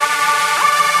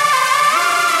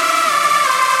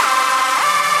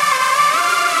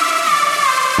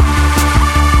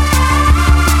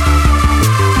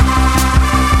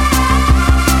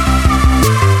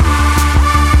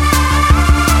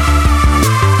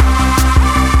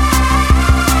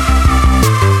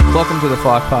welcome to the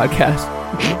Flock Podcast,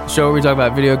 the show where we talk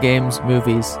about video games,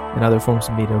 movies, and other forms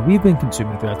of media we've been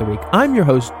consuming throughout the week. I'm your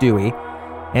host, Dewey,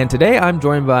 and today I'm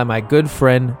joined by my good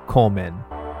friend, Coleman.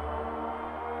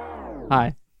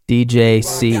 Hi. DJ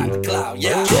C. Yeah.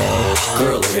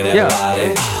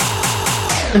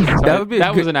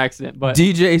 That was an accident, but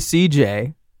DJ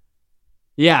CJ.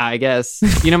 yeah, I guess.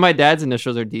 You know, my dad's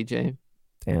initials are DJ.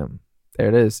 Damn. There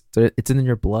it is. It's in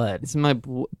your blood. It's in my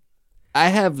I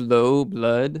have low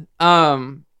blood.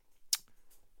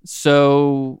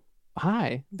 So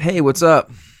hi. Hey, what's up?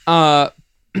 It's a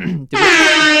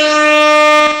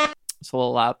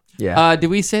little loud. Yeah. Did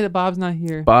we say that Bob's not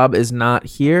here? Bob is not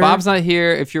here. Bob's not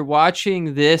here. If you're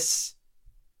watching this,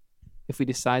 if we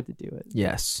decide to do it.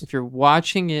 Yes. If you're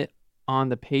watching it on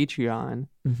the Patreon,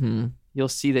 you'll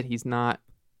see that he's not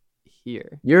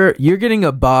here. You're getting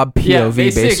a Bob POV,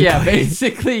 basically. Yeah,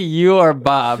 basically you are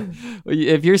Bob.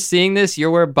 If you're seeing this,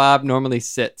 you're where Bob normally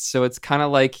sits. So it's kind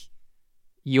of like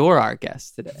you're our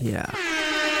guest today. Yeah.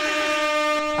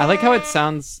 I like how it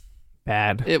sounds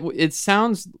bad. It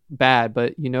sounds bad,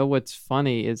 but you know what's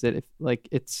funny is that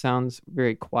it sounds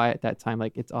very quiet that time,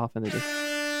 like it's off in the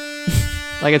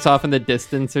like it's off in the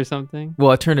distance or something.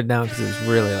 Well, I turned it down because it was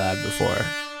really loud before.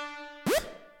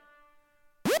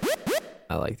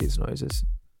 I like these noises.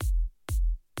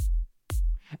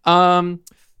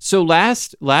 So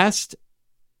last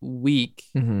week,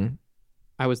 I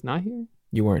was not here.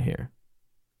 You weren't here.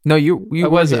 No, you I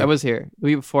was. here. I was here. The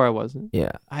week before I wasn't.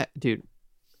 Yeah. Dude.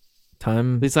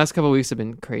 Time. These last couple of weeks have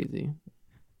been crazy.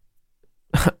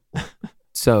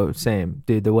 So same,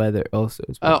 dude. The weather also.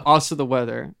 Also the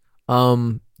weather.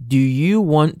 Do you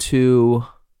want to?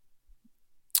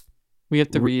 We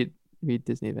have to read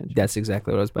Disney Adventure. That's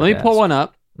exactly what I was about Let to me pull ask. one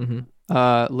up.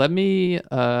 Mm-hmm. Let me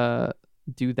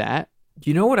do that. Do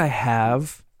you know what I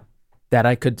have that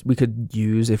we could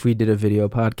use if we did a video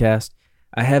podcast?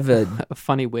 I have a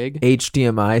funny wig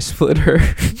HDMI splitter.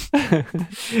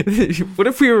 What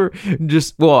if we were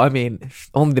just? Well, I mean,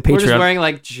 only the Patreon. We're just wearing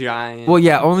like giant. Well,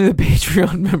 yeah, only the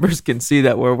Patreon members can see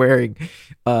that we're wearing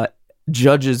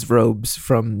judges' robes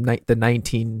from the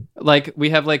 19. Like we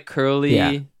have like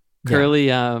curly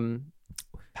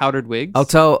powdered wigs. I'll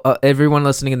tell everyone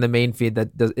listening in the main feed that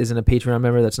isn't a Patreon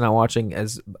member that's not watching,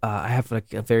 as I have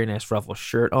like a very nice ruffle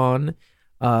shirt on,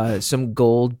 some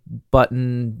gold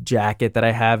button jacket that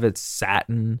I have. It's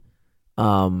satin.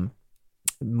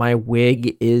 My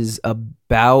wig is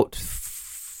about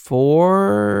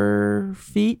 4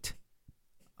 feet.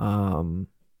 That's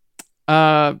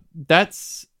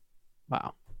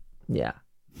wow. Yeah.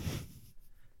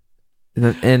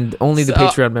 And only the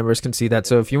Patreon members can see that.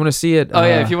 So if you want to see it,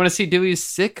 if you want to see Dewey's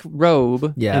sick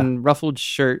robe Yeah. and ruffled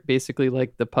shirt, basically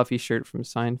like the puffy shirt from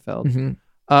Seinfeld.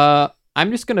 I'm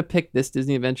just gonna pick this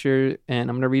Disney Adventure and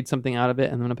I'm gonna read something out of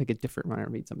it, and I'm gonna pick a different one and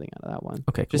read something out of that one.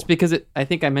 Okay, cool. Just because I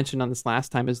think I mentioned on this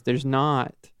last time, is there's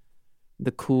not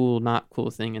the cool, not cool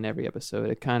thing in every episode.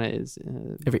 It kind of is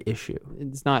every issue.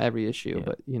 It's not every issue,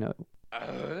 but you know.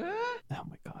 Oh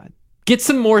my god! Get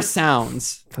some more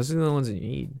sounds. Those are the ones that you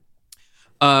need.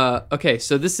 Okay,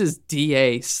 so this is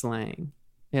DA slang.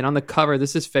 And on the cover,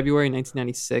 this is February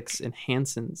 1996, and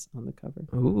Hanson's on the cover.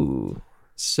 Ooh.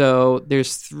 So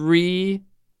there's 3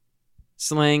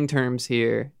 slang terms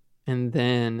here, and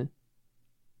then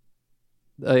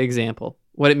an example,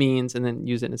 what it means, and then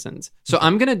use it in a sentence. So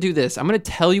I'm going to do this. I'm going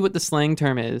to tell you what the slang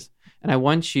term is, and I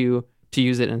want you to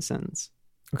use it in a sentence.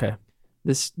 Okay.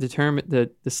 The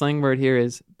slang word here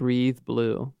is breathe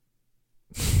blue.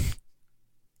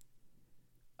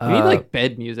 We need like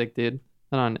bed music, dude.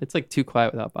 Hold on, it's like too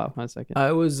quiet without Bob. 1 second.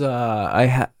 I was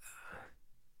I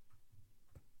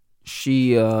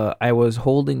was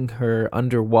holding her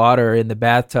underwater in the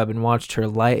bathtub and watched her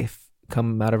life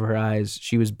come out of her eyes.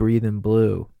 She was breathing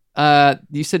blue.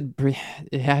 You said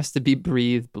it has to be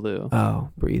breathe blue.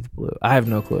 Oh, breathe blue. I have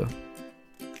no clue.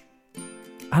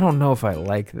 I don't know if I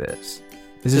like this.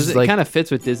 It kind of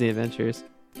fits with Disney Adventures.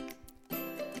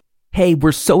 Hey,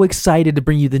 we're so excited to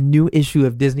bring you the new issue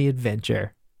of Disney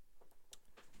Adventure.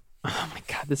 Oh my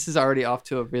god, this is already off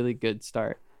to a really good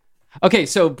start. Okay,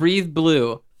 so breathe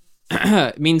blue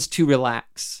means to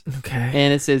relax. Okay.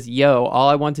 And it says, yo, all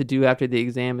I want to do after the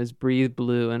exam is breathe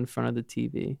blue in front of the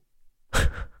TV.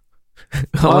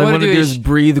 all I want to do is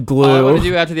breathe glue. All I want to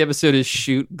do after the episode is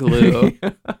shoot glue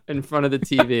in front of the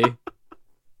TV.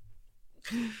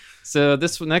 So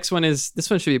this one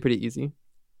should be pretty easy.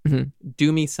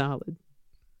 Do me solid.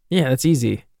 Yeah, that's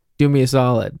easy. Do me a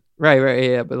solid. Right,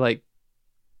 yeah, but like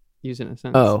use it in a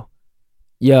sentence. Oh.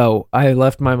 Yo, I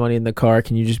left my money in the car.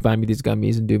 Can you just buy me these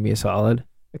gummies and do me a solid?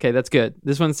 Okay, that's good.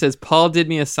 This one says, Paul did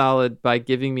me a solid by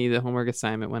giving me the homework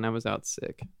assignment when I was out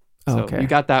sick. So Okay. you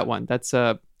got that one. That's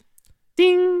a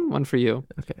ding one for you.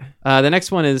 Okay. The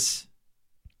next one is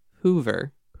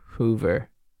Hoover, Hoover.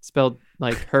 spelled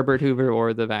like Herbert Hoover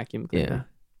or the vacuum cleaner.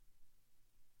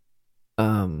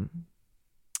 Yeah.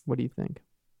 What do you think?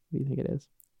 What do you think it is?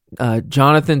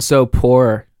 Jonathan's so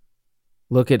poor.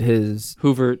 Look at his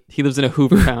Hoover. He lives in a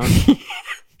Hoover town.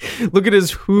 Look at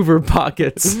his Hoover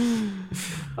pockets.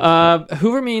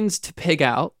 Hoover means to pig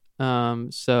out.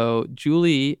 So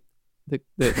Julie, it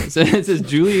says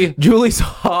Julie's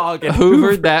hog and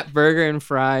hoovered that burger and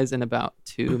fries in about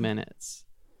 2 minutes.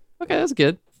 Okay, that's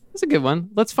good. That's a good one.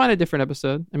 Let's find a different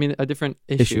episode. I mean, a different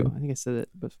issue. I think I said it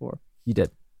before. You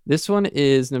did. This one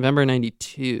is November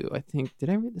 92. I think. Did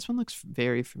I read? This one looks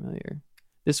very familiar.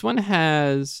 This one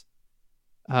has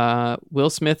Will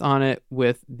Smith on it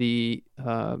with the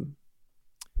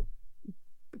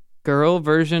girl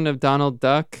version of Donald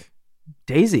Duck.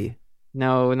 Daisy.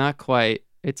 No, not quite.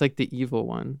 It's like the evil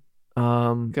one.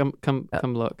 Come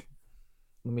look.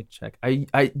 Let me check. I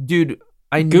knew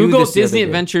Google this the Disney other day.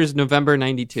 Adventures November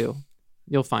 92.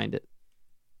 You'll find it.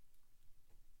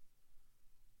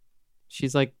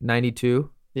 She's like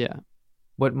 92. Yeah.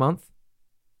 What month?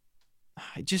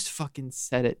 I just fucking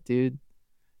said it, dude.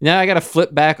 Now I gotta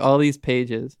flip back all these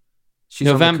pages. She's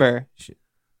on the November.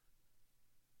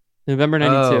 November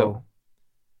 92. Oh.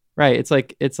 Right. It's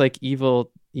like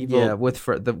evil. Yeah, with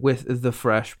the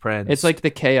Fresh Prince. It's like the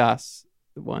chaos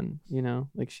one, you know?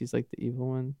 Like she's like the evil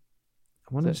one.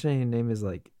 I want to say her name is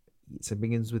like it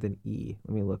begins with an E.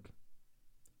 Let me look.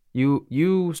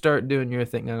 You start doing your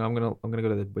thing. I'm gonna go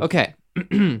to the wiki. Okay.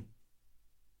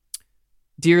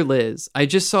 Dear Liz, I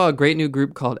just saw a great new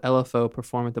group called LFO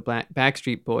perform at the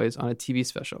Backstreet Boys on a TV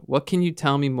special. What can you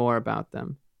tell me more about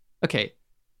them? Okay,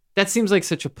 that seems like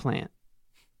such a plant.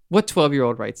 What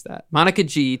 12-year-old writes that? Monica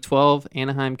G, 12,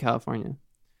 Anaheim, California.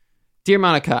 Dear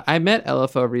Monica, I met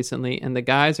LFO recently, and the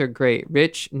guys are great.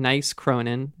 Rich Nice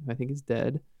Cronin, who I think is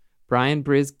dead, Brian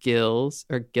Briz Gillis,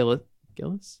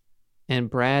 and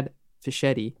Brad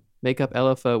Fischetti make up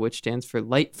LFO, which stands for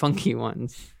Light Funky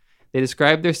Ones. They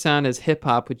describe their sound as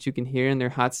hip-hop, which you can hear in their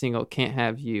hot single, Can't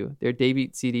Have You. Their debut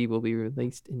CD will be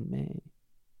released in May.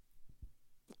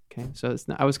 Okay, so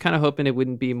I was kind of hoping it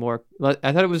wouldn't be more...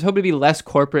 I thought it was hoping to be less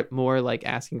corporate, more like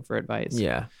asking for advice.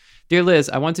 Yeah. Dear Liz,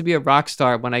 I want to be a rock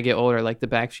star when I get older, like the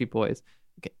Backstreet Boys.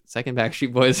 Okay, second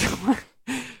Backstreet Boys.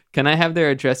 Can I have their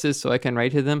addresses so I can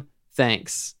write to them?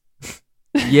 Thanks.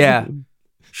 Yeah.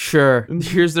 Sure.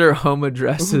 Here's their home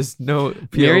addresses. No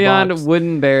PO Marion box.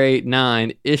 Woodenberry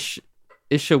 9,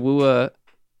 Ishawua,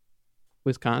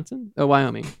 Wisconsin? Oh,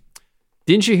 Wyoming.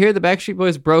 Didn't you hear the Backstreet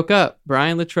Boys broke up?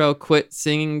 Brian Littrell quit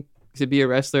singing to be a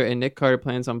wrestler, and Nick Carter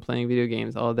plans on playing video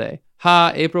games all day.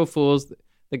 Ha! April Fools.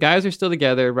 The guys are still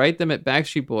together. Write them at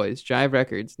Backstreet Boys, Jive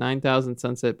Records, 9000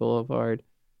 Sunset Boulevard.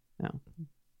 No.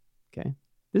 Okay.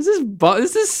 This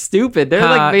is stupid. They're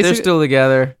like basically... They're still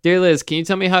together. Dear Liz, can you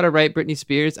tell me how to write Britney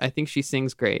Spears? I think she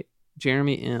sings great.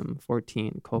 Jeremy M,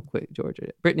 14, Colquitt, Georgia.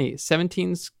 Britney,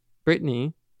 17,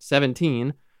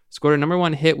 scored a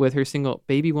 #1 hit with her single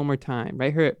Baby One More Time.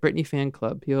 Write her at Britney Fan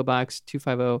Club, P.O. Box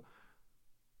 250,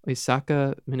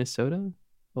 Osaka, Minnesota.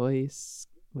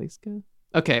 Oiska?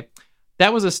 Okay.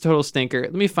 That was a total stinker.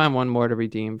 Let me find one more to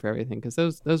redeem for everything, because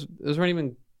those weren't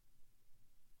even...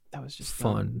 That was just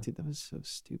fun. Dude, that was so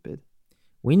stupid.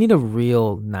 We need a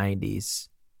real 90s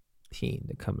teen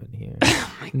to come in here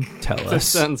and tell That us.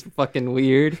 sounds fucking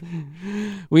weird.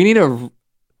 We need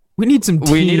some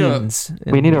teens.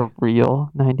 We need a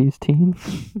real 90s teen.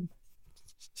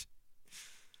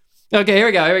 Okay, here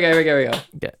we go. Okay.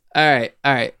 All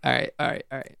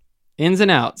right. Ins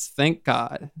and outs. Thank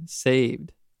God.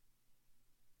 Saved.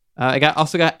 I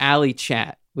also got Alley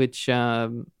Chat, which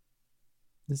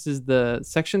this is the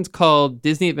section's called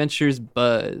Disney Adventures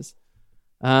Buzz.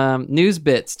 News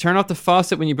bits. Turn off the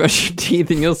faucet when you brush your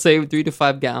teeth and you'll save 3 to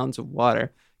 5 gallons of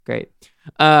water. Great.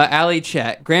 Alley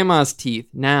Chat. Grandma's teeth.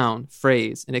 Noun.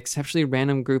 Phrase. An exceptionally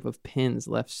random group of pins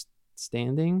left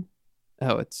standing.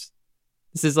 Oh, this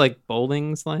is like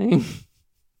bowling slang.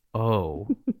 Oh.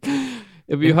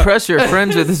 Impress your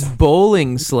friends with this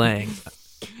bowling slang.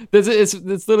 It's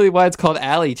literally why it's called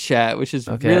Alley Chat, which is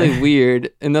really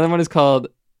weird. Another one is called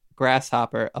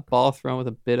Grasshopper, a ball thrown with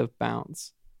a bit of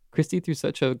bounce. Christy threw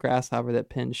such a grasshopper that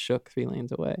pin shook 3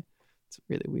 lanes away. It's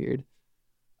really weird.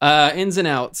 Ins and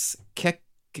outs.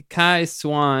 Kekai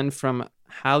Swan from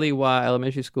Haliwa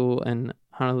Elementary School in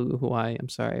Honolulu, Hawaii. I'm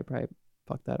sorry, I probably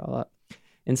fucked that all up.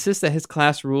 Insists that his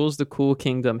class rules the cool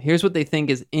kingdom. Here's what they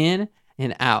think is in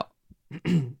and out.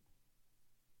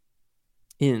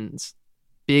 Ins.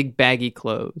 Big baggy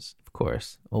clothes. Of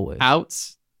course, always.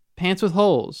 Outs. Pants with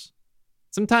holes.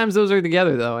 Sometimes those are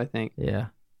together, though, I think. Yeah.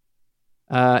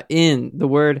 In the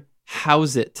word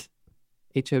howzit,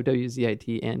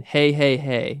 Howzit, and hey, hey,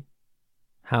 hey.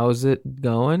 How's it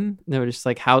going? No, just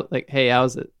like hey,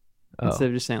 how's it? Oh. Instead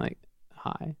of just saying like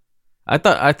hi. I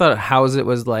thought how's it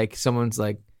was like someone's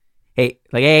like, hey,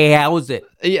 how's it?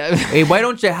 Yeah. Hey, why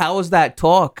don't you how's that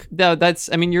talk? No,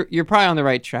 I mean, you're probably on the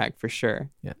right track for sure.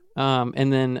 Yeah.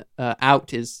 And then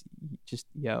out is just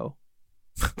yo.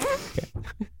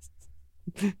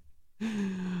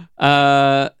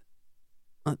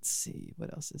 Let's see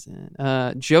what else is in.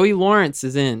 Joey Lawrence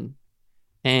is in,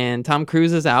 and Tom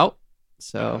Cruise is out.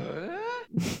 So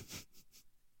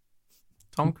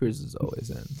Tom Cruise is always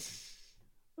in.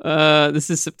 This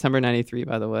is September 93,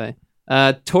 by the way.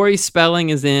 Tori Spelling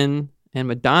is in, and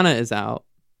Madonna is out.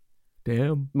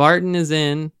 Damn. Martin is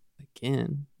in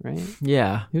again, right?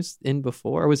 Yeah. He was in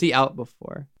before, or was he out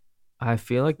before? I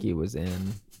feel like he was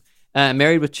in.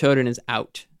 Married with Children is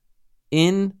out.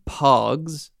 In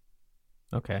Pogs.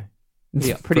 Okay.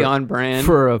 Yeah, pretty on brand.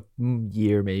 For a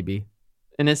year, maybe.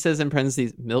 And it says in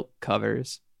parentheses, milk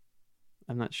covers.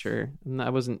 I'm not sure. I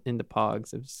wasn't into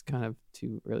Pogs. It was kind of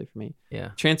too early for me.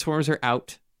 Yeah. Transformers are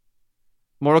out.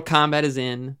 Mortal Kombat is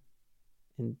in.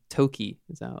 And Toki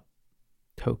is out.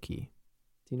 Toki.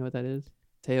 Do you know what that is?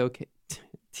 Toki.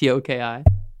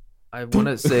 I want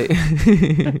to say...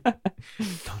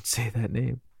 Don't say that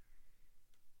name.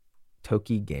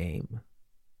 Toki game.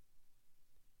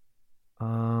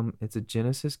 It's a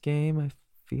Genesis game, I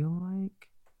feel like.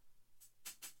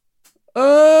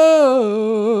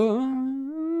 Oh.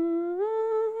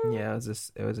 Yeah,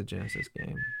 it was a Genesis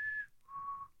game.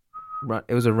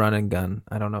 It was a run and gun.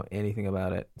 I don't know anything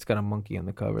about it. It's got a monkey on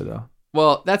the cover though.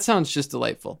 Well, that sounds just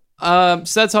delightful. So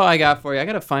that's all I got for you. I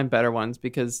got to find better ones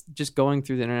because just going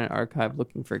through the Internet Archive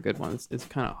looking for good ones is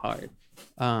kind of hard.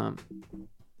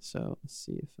 So let's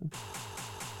see if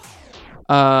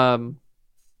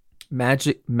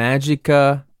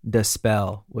Magica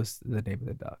Dispel was the name of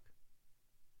the duck.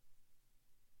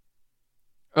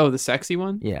 Oh, the sexy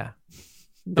one? Yeah.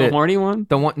 The horny one?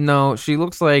 The one? No, she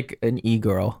looks like an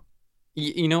e-girl.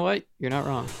 You know what? You're not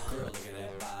wrong.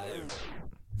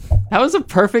 That was a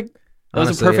perfect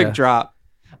drop.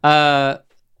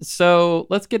 So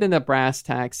let's get into brass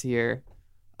tacks here.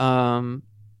 You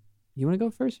want to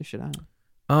go first or should I?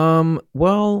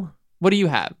 Well, what do you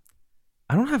have?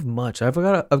 I don't have much. I've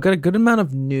got a good amount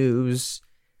of news.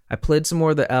 I played some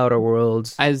more of the Outer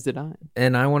Worlds. As did I.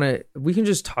 And we can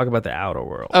just talk about the Outer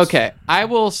Worlds. Okay. I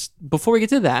will, before we get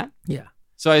to that. Yeah.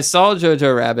 So I saw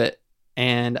Jojo Rabbit,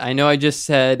 and I know I just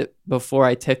said before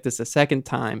I took this a second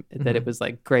time that it was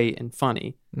like great and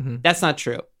funny. Mm-hmm. That's not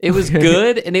true. It was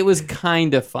good and it was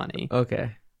kind of funny.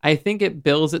 Okay. I think it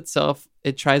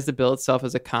tries to bill itself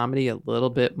as a comedy a little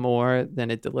bit more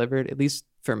than it delivered, at least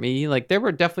for me. Like there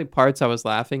were definitely parts I was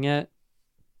laughing at,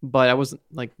 but I wasn't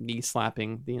like knee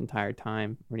slapping the entire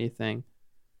time or anything.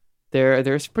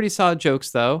 There's pretty solid jokes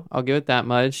though. I'll give it that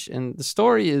much. And the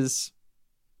story is,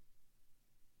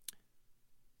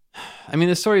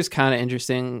 the story is kind of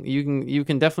interesting. You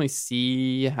can definitely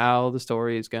see how the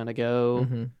story is gonna go.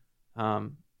 Mm-hmm.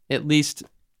 At least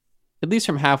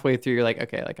from halfway through, you're like,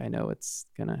 okay, like I know what's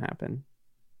gonna happen.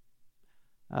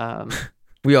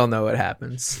 We all know what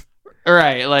happens.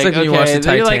 Right, like, it's like when you watch the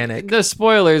Titanic. Like, the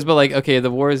spoilers, but like, okay, the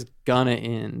war is gonna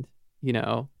end. You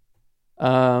know,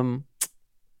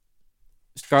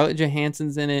 Scarlett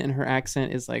Johansson's in it, and her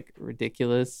accent is like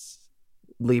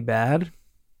ridiculously bad.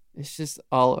 It's just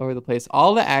all over the place.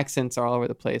 All the accents are all over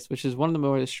the place, which is one of the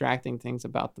more distracting things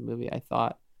about the movie, I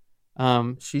thought.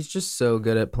 She's just so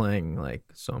good at playing like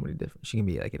so many different. She can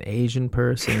be like an Asian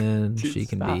person. Dude, she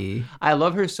can be. I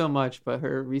love her so much, but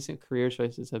her recent career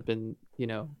choices have been,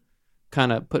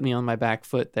 kind of put me on my back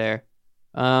foot there.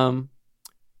 I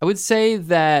would say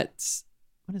that.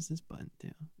 What does this button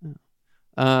do?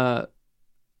 Oh.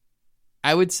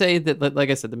 I would say that, like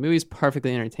I said, the movie's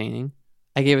perfectly entertaining.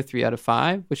 I gave it 3 out of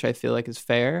 5, which I feel like is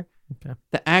fair. Okay.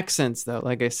 The accents, though,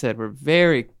 like I said, were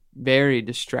very, very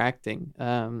distracting.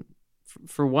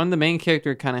 For one, the main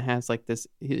character kind of has like this.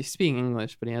 He's speaking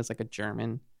English, but he has like a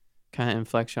German kind of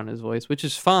inflection on his voice, which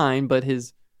is fine. But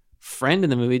his friend in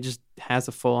the movie just has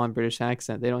a full-on British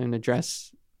accent. They don't even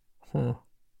address. Huh.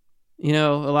 A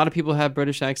lot of people have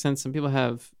British accents. Some people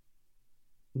have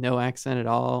no accent at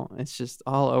all. It's just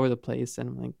all over the place, and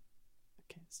I'm like,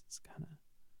 okay, this is kind of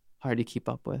hard to keep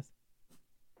up with.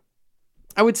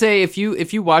 I would say if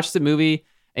you watch the movie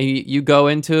and you go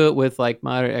into it with like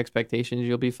moderate expectations,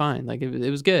 you'll be fine. Like it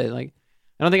was good. Like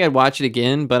I don't think I'd watch it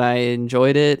again, but I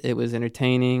enjoyed it. It was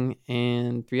entertaining,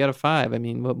 and 3 out of 5. I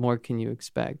mean, what more can you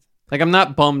expect? Like, I'm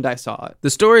not bummed I saw it. The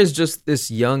story is just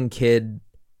this young kid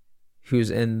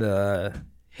who's in the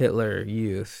Hitler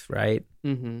Youth, right?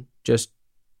 Mm-hmm.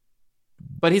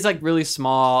 But he's like really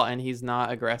small and he's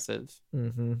not aggressive.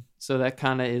 Mm-hmm. So that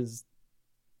kind of is,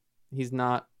 he's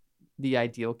not the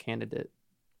ideal candidate.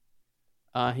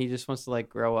 He just wants to like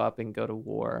grow up and go to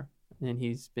war. And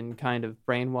he's been kind of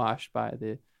brainwashed by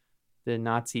the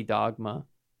Nazi dogma.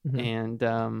 Mm-hmm. And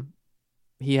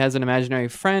he has an imaginary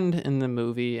friend in the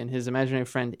movie, and his imaginary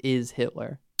friend is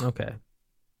Hitler. Okay.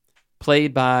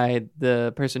 Played by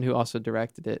the person who also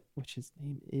directed it, which his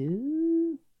name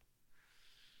is...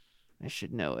 I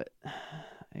should know it.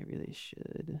 I really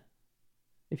should.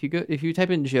 If you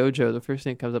type in JoJo, the first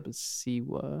thing that comes up is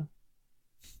Siwa.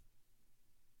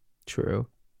 True.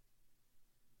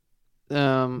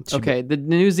 Okay, the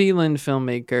New Zealand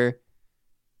filmmaker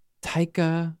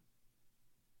Taika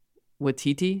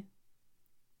Waititi.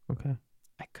 Okay.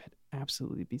 I could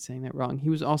absolutely be saying that wrong. He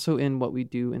was also in What We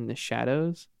Do in the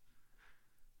Shadows.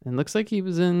 And looks like he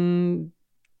was in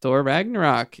Thor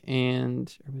Ragnarok. Or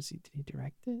did he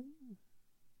direct it?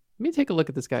 Let me take a look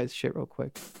at this guy's shit real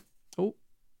quick. Oh.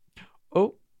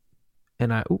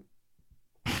 And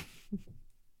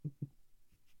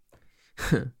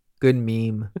good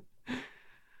meme.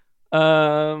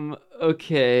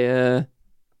 Okay.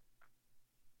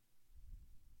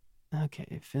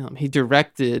 Okay, film. He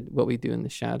directed What We Do in the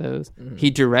Shadows. Mm-hmm. He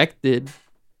directed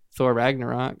Thor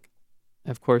Ragnarok.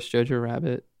 Of course, Jojo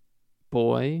Rabbit,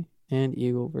 Boy, and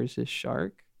Eagle versus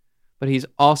Shark. But he's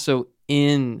also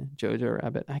in Jojo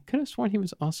Rabbit. I could have sworn he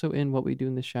was also in What We Do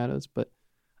in the Shadows, but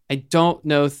I don't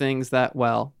know things that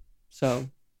well. So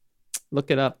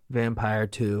look it up. Vampire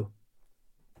 2.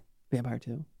 Vampire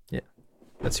 2. Yeah.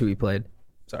 That's who he played.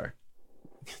 Sorry.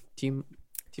 Do you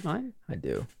mind? I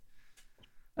do.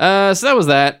 So that was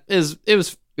that.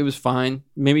 It was fine.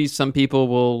 Maybe some people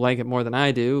will like it more than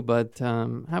I do, but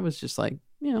I was just like,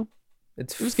 it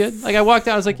was good. Like I walked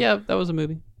out, I was like, yeah, that was a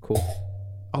movie. Cool.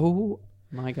 Oh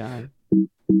my god.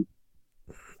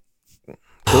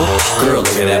 Cool. Girl,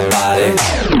 look at that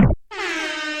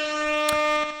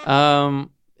body.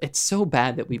 It's so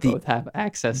bad that we both have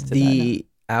access to the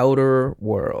Outer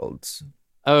Worlds.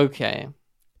 Okay.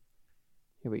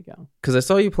 Here we go. Because I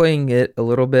saw you playing it a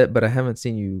little bit, but I haven't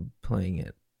seen you playing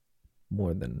it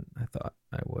more than I thought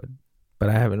I would. But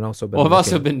I haven't also been. Well, I've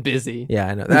also been busy. Yeah,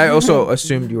 I know. I also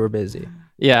assumed you were busy.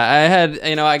 Yeah, I had.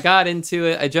 I got into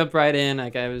it. I jumped right in.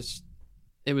 Like it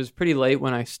was pretty late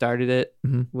when I started it,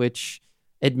 which,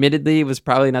 admittedly, was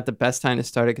probably not the best time to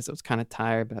start it because I was kind of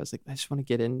tired. But I was like, I just want to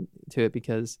get into it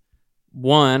because,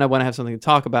 one, I want to have something to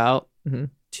talk about. Mm-hmm.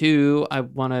 Two, I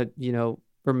want to,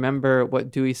 remember what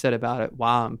Dewey said about it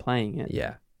while I'm playing it.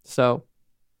 Yeah. So,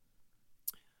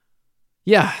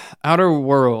 yeah, Outer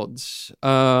Worlds.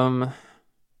 Where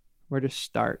to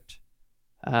start?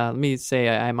 Let me say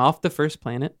I'm off the first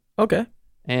planet. Okay.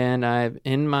 And I'm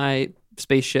in my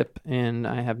spaceship, and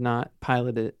I have not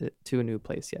piloted it to a new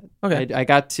place yet. Okay. I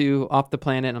got to off the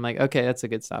planet, and I'm like, okay, that's a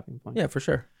good stopping point. Yeah, for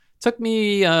sure. Took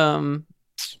me probably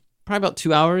about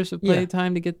 2 hours of play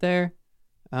time to get there.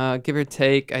 Give or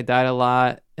take. I died a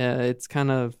lot. It's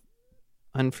kind of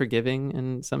unforgiving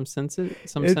in some sense.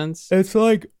 It's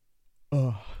like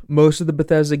most of the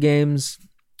Bethesda games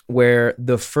where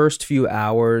the first few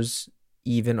hours,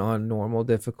 even on normal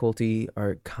difficulty,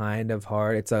 are kind of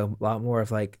hard. It's a lot more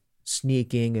of like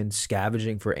sneaking and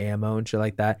scavenging for ammo and shit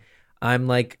like that. I'm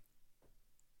like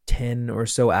 10 or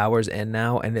so hours in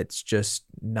now, and it's just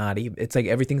not even. It's like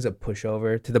everything's a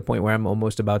pushover to the point where I'm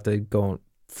almost about to go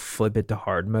flip it to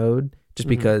hard mode just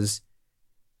because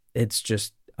it's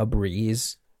just a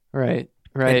breeze. Right.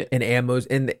 And ammos,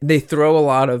 and they throw a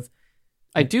lot of.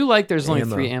 I do like there's only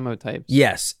ammo. 3 ammo types.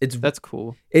 Yes, that's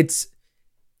cool.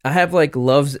 I have like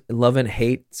love and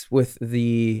hate with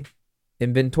the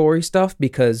inventory stuff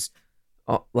because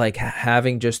like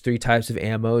having just 3 types of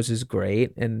ammos is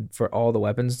great and for all the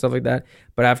weapons and stuff like that.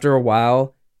 But after a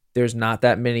while, there's not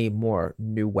that many more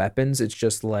new weapons. It's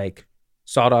just like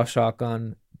sawed-off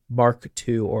shotgun, Mark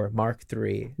II or Mark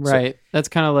III. Right. So, that's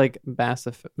kind of like Mass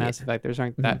Effect. There's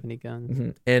aren't that many guns.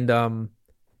 Mm-hmm. And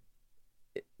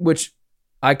which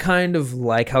I kind of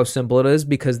like how simple it is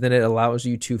because then it allows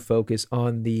you to focus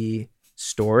on the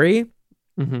story.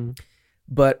 Mm-hmm.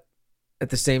 But at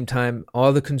the same time,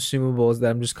 all the consumables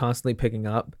that I'm just constantly picking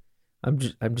up, I'm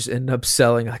just ending up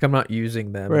selling. Like I'm not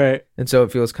using them. Right. And so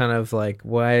it feels kind of like,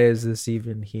 why is this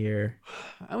even here?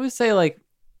 I would say like,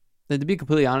 to be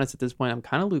completely honest at this point, I'm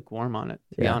kind of lukewarm on it,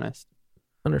 to be honest.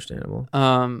 Understandable.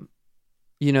 The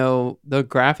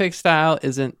graphic style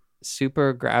isn't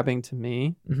super grabbing to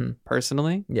me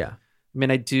personally. Yeah. I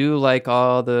mean, I do like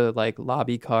all the like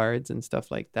lobby cards and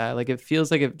stuff like that. Like it feels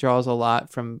like it draws a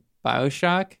lot from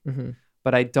BioShock,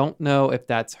 but I don't know if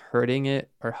that's hurting it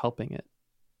or helping it.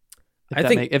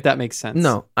 If that makes sense.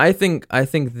 No, I think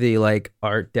the like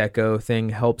Art Deco thing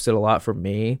helps it a lot for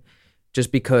me,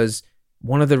 just because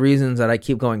one of the reasons that I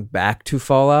keep going back to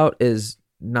Fallout is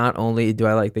not only do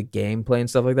I like the gameplay and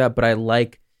stuff like that, but I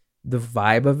like the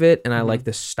vibe of it and I like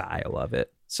the style of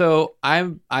it. So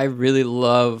I really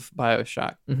love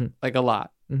BioShock, like a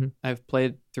lot. I've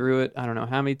played through it. I don't know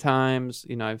how many times.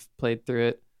 I've played through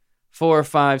it 4,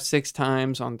 5, 6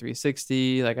 times on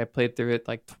 360. Like I played through it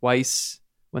like twice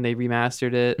when they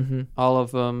remastered it. All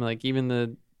of them, like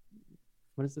even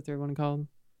what is the third one called?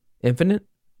 Infinite?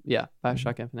 Yeah,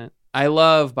 BioShock Infinite. I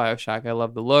love BioShock. I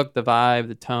love the look, the vibe,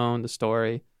 the tone, the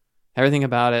story, everything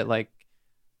about it. Like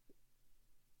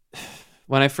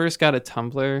when I first got a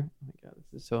Tumblr, oh my God,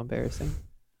 this is so embarrassing.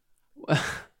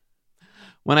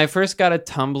 When I first got a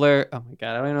Tumblr, oh my God,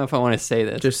 I don't even know if I want to say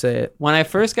this. Just say it. When I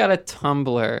first got a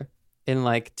Tumblr in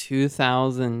like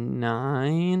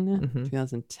 2009,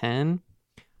 2010,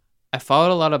 I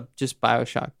followed a lot of just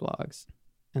BioShock blogs.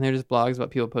 And they're just blogs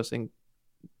about people posting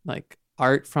like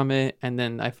art from it. And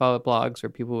then I followed blogs where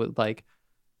people would like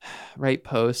write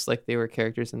posts like they were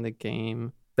characters in the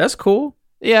game. That's cool.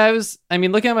 Yeah,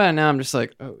 looking at it now, I'm just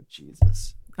like, oh,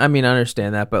 Jesus. I mean, I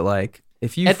understand that, but like,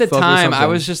 if you at the time, I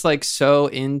something... was just like so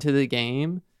into the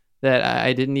game that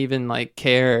I didn't even like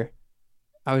care.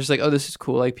 I was just like, oh, this is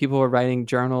cool. Like people were writing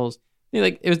journals.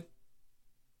 Like it was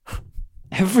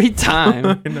every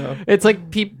time. I know. It's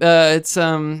like it's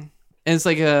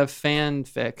like a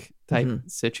fanfic type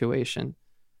situation.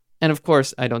 And of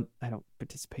course, I don't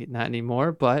participate in that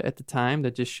anymore. But at the time,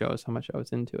 that just shows how much I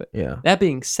was into it. Yeah. That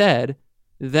being said,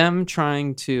 them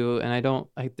trying to, and I'm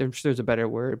sure there's a better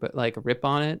word, but like rip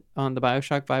on the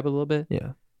BioShock vibe a little bit.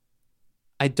 Yeah.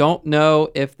 I don't know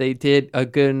if they did a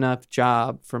good enough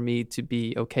job for me to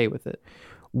be okay with it.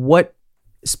 What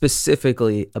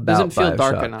specifically about doesn't feel BioShock?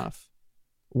 Dark enough?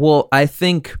 Well, I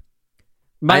think,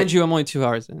 mind you, I'm only 2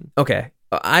 hours in. Okay.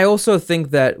 I also think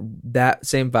that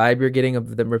same vibe you're getting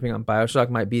of them ripping on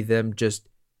BioShock might be them just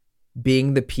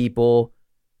being the people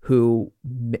who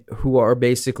are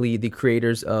basically the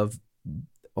creators of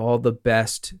all the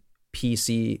best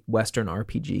PC Western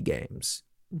RPG games.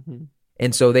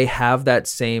 And so they have that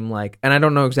same like, and I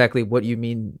don't know exactly what you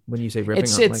mean when you say ripping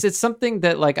on. It's something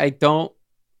that like I don't.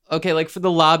 Okay, like for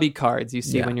the lobby cards you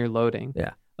see when you're loading.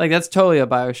 Yeah, like that's totally a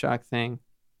BioShock thing.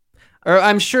 Or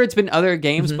I'm sure it's been other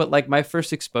games, but like my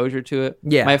first exposure to it,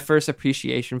 my first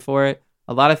appreciation for it,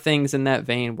 a lot of things in that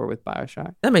vein were with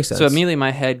BioShock. That makes sense. So immediately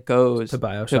my head goes to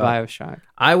BioShock.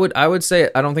 I would say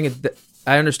I don't think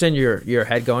I understand your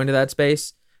head going to that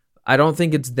space. I don't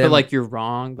think it's them. But like you're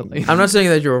wrong. But like, I'm not saying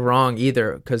that you're wrong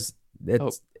either, because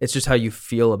it's just how you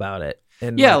feel about it.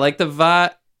 And yeah, like the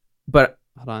vibe. But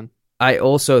hold on. I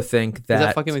also think that is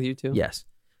that fucking with you too? Yes,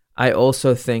 I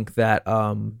also think that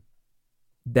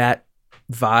that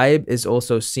vibe is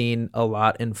also seen a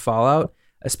lot in Fallout,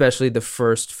 especially the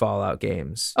first Fallout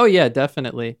games. Oh yeah,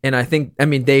 definitely. And I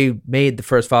mean they made the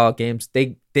first Fallout games.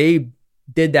 They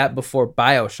did that before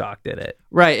BioShock did it.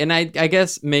 Right. And I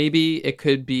guess maybe it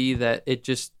could be that it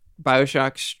just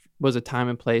BioShock was a time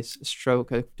and place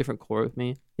stroke a different chord with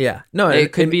me. Yeah. No,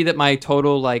 it could be that my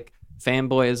total like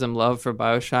fanboyism love for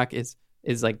BioShock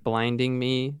is like blinding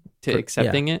me to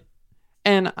accepting it.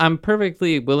 And I'm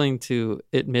perfectly willing to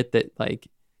admit that, like,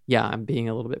 yeah, I'm being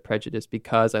a little bit prejudiced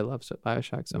because I love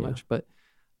BioShock so much. But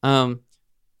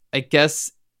I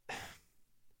guess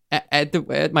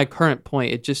at my current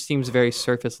point, it just seems very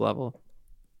surface level.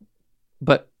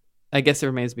 But I guess it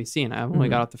remains to be seen. I've only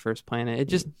got off the first planet. It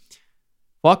just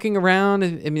walking around.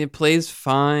 I mean, it plays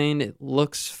fine. It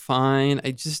looks fine.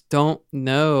 I just don't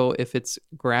know if it's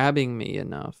grabbing me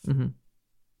enough.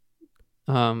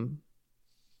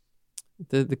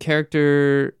 The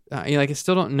character, like I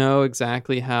still don't know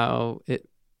exactly how it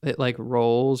like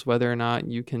rolls, whether or not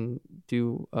you can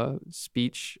do a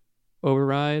speech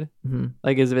override.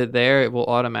 Like, is it there, it will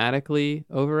automatically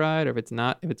override, or if it's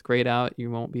not, if it's grayed out, you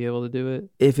won't be able to do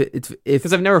it.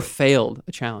 Because I've never failed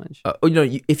a challenge.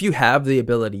 If you have the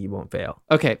ability, you won't fail.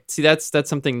 Okay, see, that's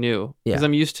something new. Because Yeah.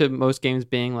 I'm used to most games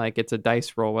being like it's a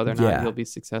dice roll whether or not you'll be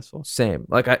successful. Same.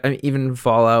 Like I mean, even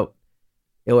Fallout,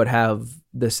 it would have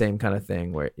the same kind of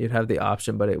thing where you'd have the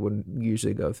option, but it wouldn't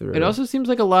usually go through. It also seems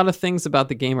like a lot of things about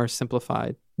the game are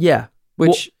simplified. Yeah,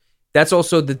 which that's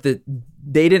also that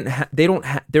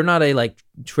they're not a like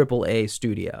AAA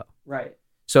studio, right?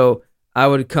 So I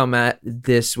would come at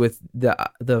this with the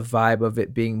vibe of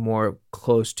it being more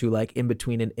close to like in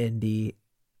between an indie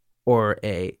or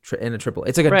in a triple.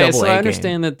 It's like a Right, double so A I game.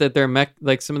 understand that they're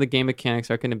like some of the game mechanics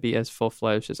aren't going to be as full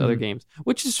fledged as other games,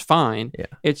 which is fine. Yeah.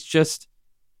 It's just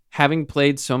having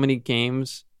played so many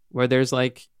games where there's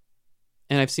like,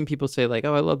 and I've seen people say like,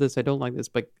 "Oh, I love this, I don't like this,"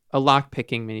 but a lock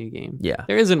picking mini game. Yeah.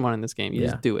 There isn't one in this game. You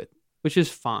Yeah. just do it, which is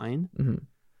fine. Mm-hmm.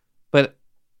 But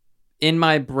in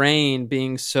my brain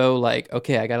being so like,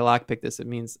 okay, I got to lock pick this. It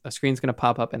means a screen's going to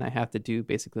pop up and I have to do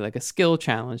basically like a skill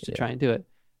challenge to try and do it.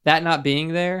 That not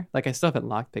being there, like I still haven't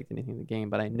lock picked anything in the game,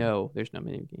 but I know there's no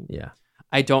mini game. Yeah.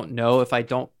 I don't know if I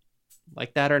don't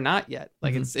like that or not yet.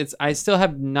 Like it's I still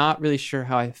have not really sure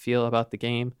how I feel about the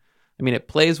game. I mean, it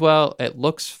plays well. It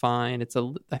looks fine.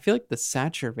 I feel like the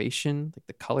saturation, like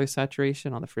the color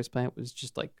saturation on the first planet was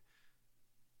just like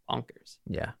bonkers.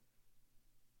 Yeah.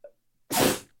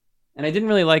 And I didn't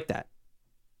really like that.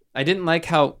 I didn't like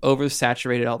how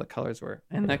oversaturated all the colors were.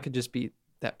 And that could just be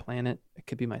that planet. It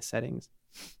could be my settings.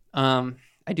 I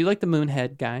do like the moon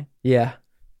head guy. Yeah.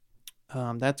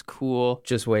 That's cool.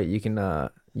 Just wait, you can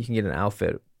get an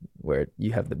outfit where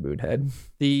you have the moon head.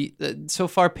 The so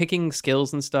far picking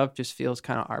skills and stuff just feels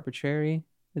kind of arbitrary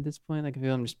at this point. Like I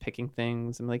feel I'm just picking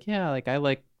things. I'm like, yeah, like I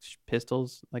like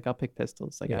pistols. Like I'll pick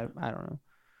pistols. Like I don't know.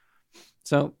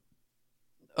 So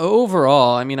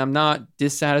overall, I mean, I'm not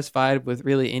dissatisfied with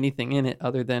really anything in it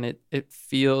other than it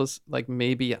feels like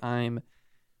maybe I'm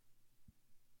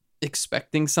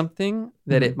expecting something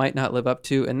that it might not live up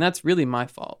to, and that's really my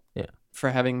fault. Yeah. For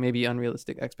having maybe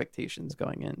unrealistic expectations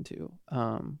going into.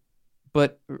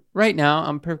 But right now,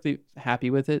 I'm perfectly happy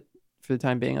with it for the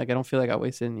time being. Like I don't feel like I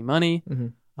wasted any money. Mm-hmm.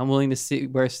 I'm willing to see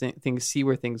where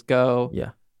things go.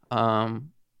 Yeah.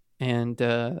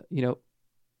 You know,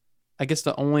 I guess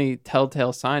the only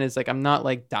telltale sign is like I'm not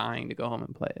like dying to go home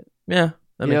and play it. Yeah.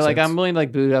 You know, like I'm willing to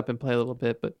like boot it up and play a little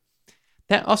bit, but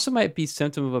that also might be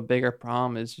symptom of a bigger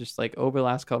problem. Is just like over the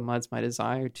last couple months, my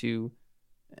desire to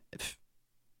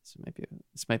this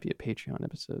might be a Patreon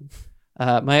episode.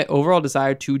 My overall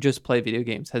desire to just play video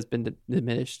games has been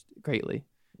diminished greatly,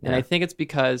 and I think it's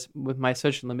because with my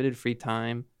such limited free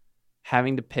time,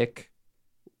 having to pick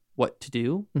what to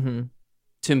do,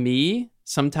 to me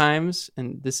sometimes,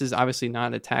 and this is obviously not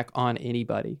an attack on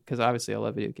anybody because obviously I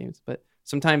love video games, but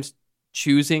sometimes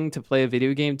choosing to play a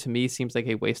video game to me seems like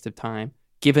a waste of time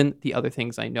given the other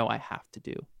things I know I have to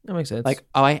do. That makes sense. Like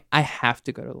I have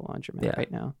to go to the laundromat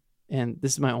right now, and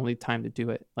this is my only time to do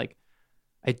it. Like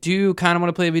I do kind of want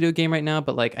to play a video game right now,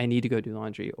 but like I need to go do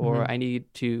laundry or I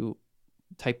need to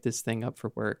type this thing up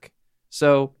for work.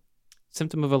 So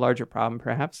symptom of a larger problem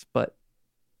perhaps, but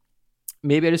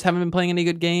maybe I just haven't been playing any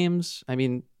good games. I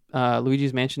mean,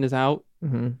 Luigi's Mansion is out.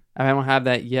 I don't have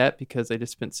that yet because I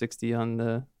just spent $60 on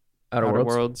the Outer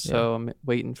Worlds, so I'm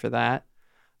waiting for that.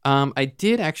 I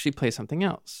did actually play something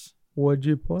else. What'd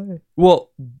you play?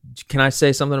 Well, can I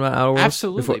say something about Outer Worlds?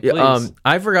 Absolutely, please.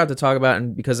 I forgot to talk about it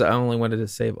and because I only wanted to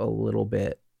save a little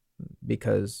bit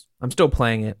because I'm still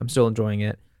playing it. I'm still enjoying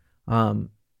it.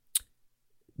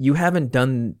 You haven't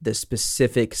done the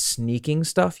specific sneaking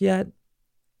stuff yet,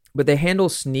 but they handle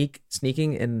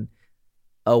sneaking in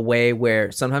a way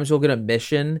where sometimes you'll get a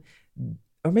mission,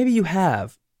 or maybe you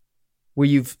have,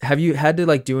 where have you had to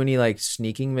like do any like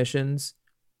sneaking missions?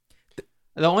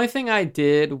 The only thing I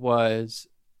did was...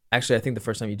 Actually, I think the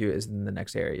first time you do it is in the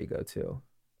next area you go to.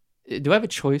 Do I have a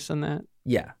choice on that?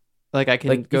 Yeah. Like I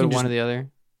can go to one or the other?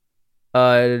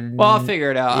 Well, I'll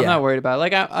figure it out. I'm not worried about it.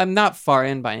 Like I'm not far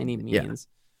in by any means.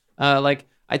 Like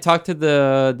I talked to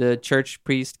the church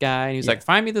priest guy and he's like,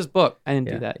 find me this book. I didn't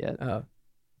do that yet.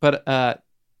 But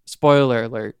spoiler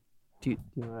alert. Do you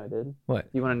know what I did? What?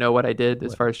 You want to know what I did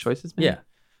as far as choices? Yeah.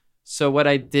 So what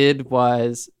I did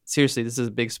was, seriously, this is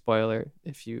a big spoiler.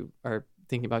 If you are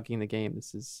thinking about getting the game,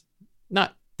 this is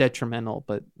not detrimental,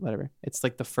 but whatever. It's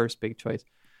like the first big choice.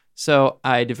 So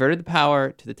I diverted the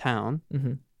power to the town,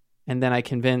 and then I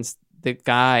convinced the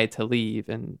guy to leave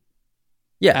and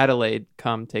Adelaide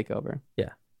come take over. Yeah,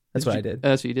 that's what I did.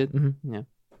 That's what you did? Yeah.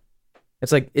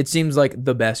 It's like, it seems like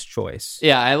the best choice.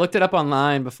 Yeah, I looked it up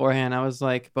online beforehand. I was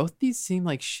like, both these seem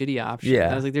like shitty options.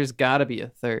 Yeah. I was like, there's got to be a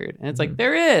third. And it's like,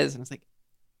 there is. And it's like,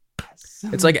 yes.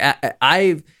 It's like,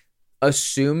 I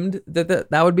assumed that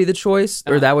would be the choice,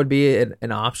 or that would be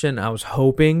an option. I was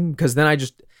hoping, because then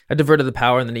I diverted the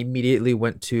power and then immediately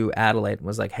went to Adelaide and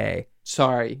was like, hey.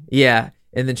 Sorry. Yeah.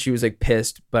 And then she was like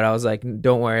pissed, but I was like,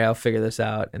 don't worry, I'll figure this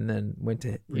out. And then went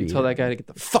to... You told that guy to get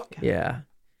the fuck out. Yeah.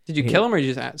 Did you kill him or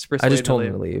you just I just told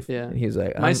him to leave. Yeah. And he was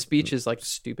like... My speech is like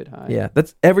stupid high. Yeah.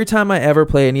 That's every time I ever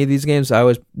play any of these games, I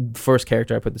always... First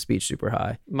character, I put the speech super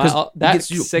high. That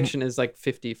section is like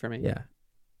 50 for me. Yeah.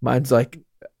 Mine's like...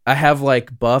 I have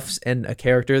like buffs and a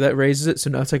character that raises it, so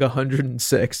now it's like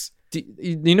 106.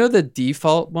 You know the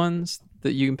default ones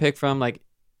that you can pick from, like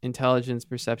intelligence,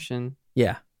 perception?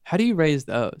 Yeah. How do you raise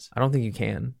those? I don't think you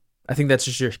can. I think that's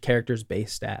just your character's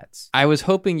base stats. I was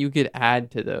hoping you could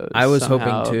add to those. I was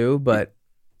somehow. hoping too, but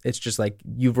it's just like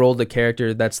you've rolled a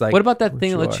character that's like. What about that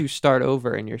thing that lets are. you start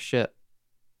over in your ship?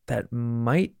 That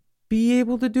might be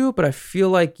able to do it, but I feel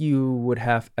like you would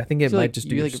have. I think it So, might like, just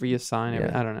you do. like reassign.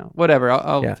 Yeah. I don't know. Whatever.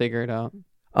 I'll Yeah. figure it out.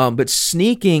 But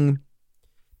sneaking,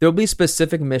 there'll be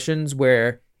specific missions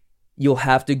where you'll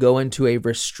have to go into a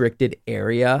restricted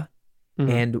area,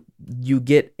 and you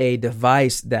get a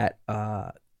device that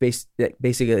that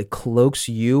basically cloaks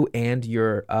you and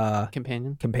your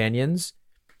companions.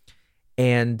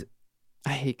 And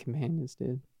I hate companions,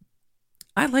 dude.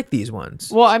 I like these ones.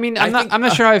 Well, I mean, I'm think-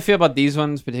 not sure how I feel about these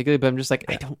ones particularly, but I'm just like,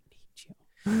 I don't need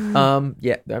you.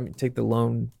 Yeah, I mean, take the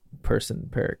lone person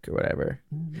perk or whatever.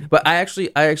 But I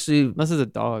actually Unless it's a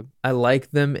dog. I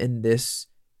like them in this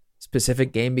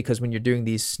specific game because when you're doing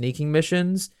these sneaking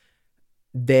missions,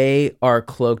 they are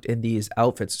cloaked in these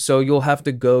outfits. So you'll have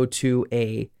to go to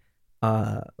a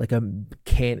like a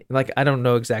I don't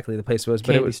know exactly the place it was,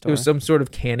 but it was some sort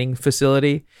of canning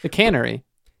facility. The cannery.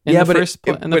 In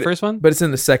the first one? But it's in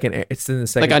the second. It's in the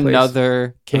second. Like place. another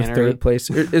Or cannery. third place.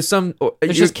 There's some.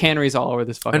 There's just canneries all over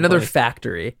this fucking another place.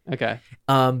 factory. Okay.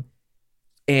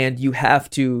 And you have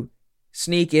to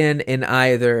sneak in and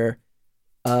either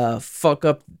fuck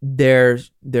up the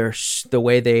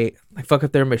way they fuck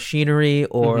up their machinery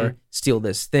or steal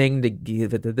this thing to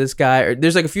give it to this guy. Or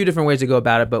there's like a few different ways to go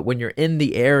about it, but when you're in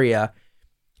the area,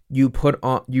 you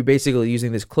basically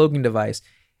using this cloaking device,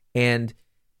 and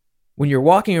when you're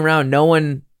walking around, no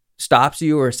one stops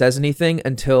you or says anything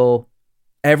until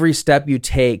every step you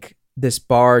take, this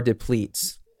bar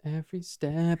depletes. Every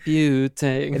step you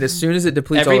take. And as soon as it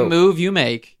depletes, every move you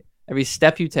make, every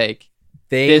step you take,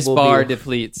 this bar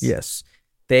depletes. Yes.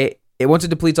 Once it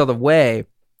depletes all the way,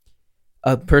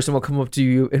 a person will come up to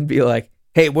you and be like,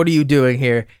 hey, what are you doing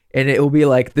here? And it will be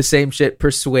like the same shit: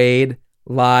 persuade,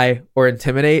 lie, or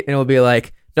intimidate. And it will be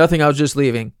like, nothing, I was just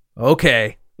leaving.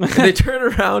 Okay. And they turn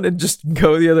around and just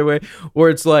go the other way. Or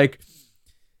it's like,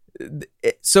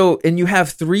 and you have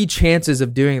 3 chances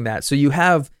of doing that. So you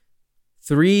have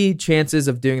 3 chances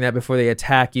of doing that before they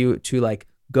attack you to like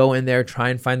go in there, try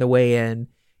and find the way in.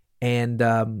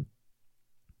 And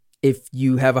if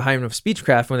you have a high enough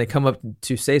speechcraft, when they come up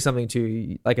to say something to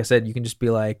you, like I said, you can just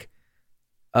be like,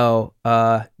 oh,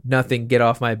 nothing, get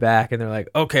off my back. And they're like,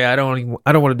 okay, I don't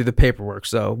want to do the paperwork,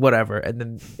 so whatever. And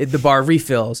then the bar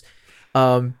refills.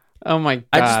 Oh my God.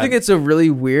 I just think it's a really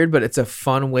weird, but it's a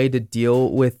fun way to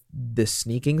deal with the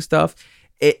sneaking stuff.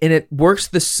 And it works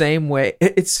the same way.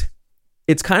 It's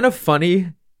kind of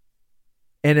funny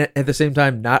and at the same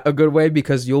time not a good way,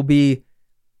 because you'll be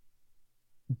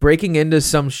breaking into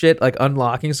some shit, like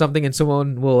unlocking something, and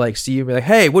someone will like see you and be like,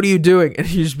 hey, what are you doing? And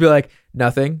you just be like,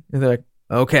 nothing. And they're like,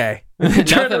 okay.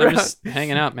 Nothing, I'm just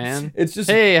hanging out, man. It's just,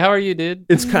 hey, how are you, dude?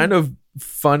 It's kind of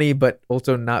funny, but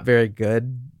also not very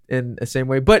good in the same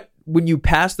way. But when you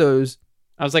pass those,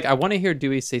 I was like, I want to hear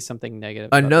Dewey say something negative.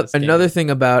 About another thing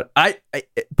about I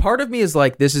part of me is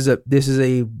like, this is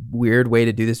a weird way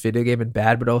to do this video game and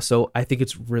bad, but also I think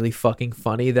it's really fucking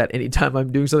funny that anytime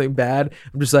I'm doing something bad,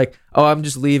 I'm just like, oh, I'm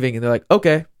just leaving, and they're like,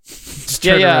 okay. Just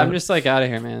turn around. I'm just like out of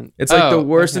here, man. It's like the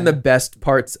worst and the best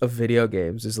parts of video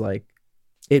games is like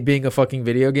it being a fucking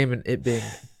video game and it being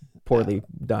poorly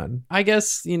done. I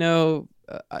guess,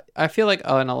 I feel like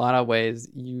in a lot of ways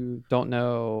you don't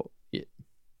know.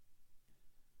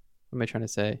 What am I trying to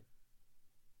say?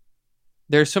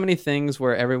 There's so many things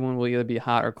where everyone will either be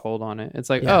hot or cold on it. It's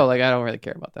like, I don't really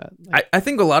care about that. Like, I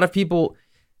think a lot of people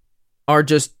are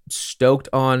just stoked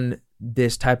on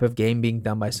this type of game being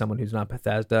done by someone who's not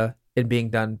Bethesda and being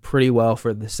done pretty well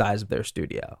for the size of their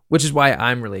studio, which is why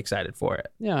I'm really excited for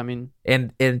it. Yeah, I mean,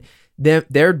 and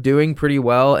they're doing pretty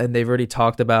well, and they've already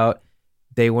talked about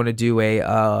they want to do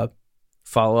a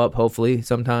follow-up hopefully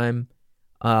sometime.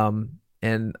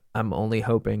 And I'm only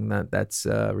hoping that that's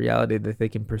a reality that they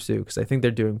can pursue, because I think they're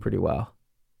doing pretty well.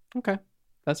 Okay,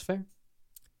 that's fair.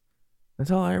 That's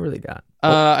all I really got.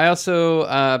 I also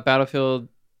Battlefield.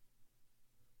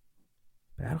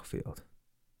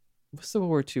 What's the World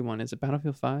War II one? Is it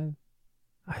Battlefield 5?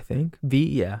 I think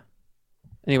yeah.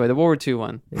 Anyway, the World War II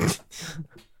one.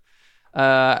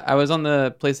 I was on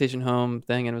the PlayStation Home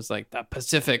thing, and it was like, the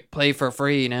Pacific, play for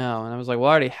free now. And I was like, well,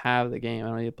 I already have the game. I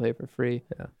don't need to play for free.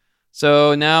 Yeah.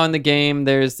 So now in the game,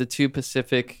 there's the 2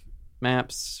 Pacific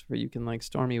maps where you can like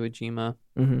storm Iwo Jima.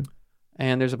 Mm-hmm.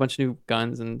 And there's a bunch of new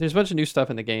guns, and there's a bunch of new stuff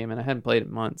in the game, and I hadn't played it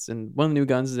in months. And one of the new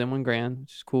guns is M1 Garand,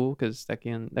 which is cool because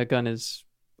that gun is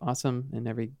awesome in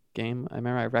every game. I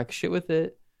remember I wrecked shit with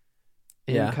it.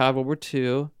 in Yeah. COD World War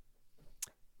II.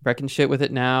 Wrecking shit with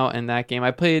it now. And that game,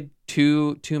 I played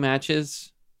two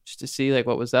matches just to see like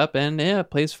what was up, and yeah, it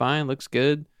plays fine, looks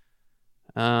good.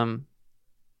 Kind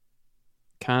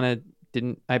of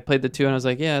didn't. I played the 2 and I was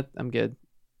like, yeah, I'm good.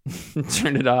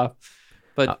 Turned it off.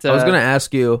 But I was gonna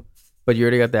ask you, but you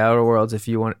already got the Outer Worlds. If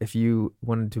you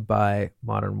wanted to buy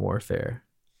Modern Warfare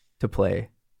to play,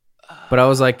 but I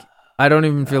was like, I don't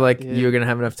even feel like dude. you're gonna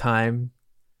have enough time.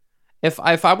 If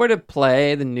I were to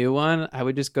play the new one, I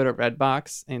would just go to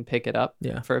Redbox and pick it up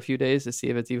for a few days to see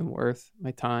if it's even worth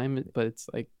my time. But it's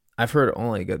like, I've heard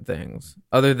only good things.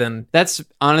 Other than that's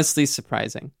honestly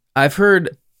surprising. I've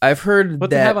heard What that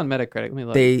they have on Metacritic? Let me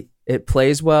look. it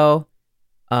plays well.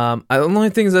 The only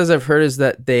things as I've heard is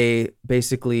that they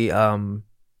basically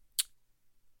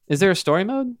Is there a story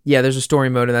mode? yeah, there's a story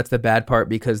mode, and that's the bad part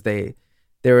because there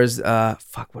was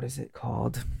what is it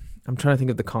called? I'm trying to think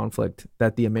of the conflict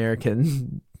that the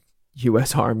American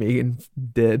U.S. Army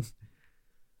did.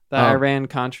 The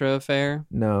Iran-Contra affair?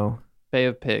 No. Bay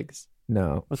of Pigs.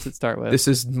 No. What's it start with? This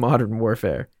is Modern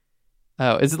Warfare.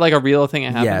 Oh, is it like a real thing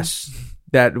that happened? Yes.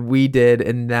 That we did,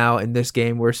 and now in this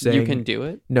game we're saying... You can do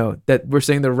it? No, that we're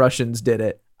saying the Russians did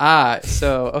it.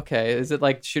 So, okay. Is it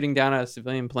like shooting down a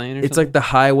civilian plane or It's something? like the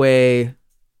Highway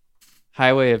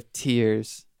Highway of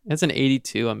Tears. That's an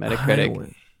 82 on Metacritic.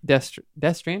 Highway.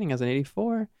 Death Stranding has an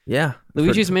 84. Yeah.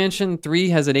 Luigi's Mansion 3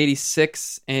 has an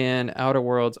 86, and Outer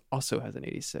Worlds also has an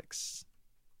 86.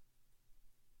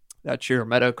 That's your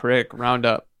Metacritic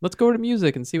roundup. Let's go to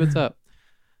music and see what's up.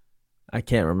 I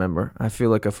can't remember. I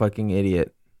feel like a fucking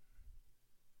idiot.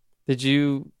 Did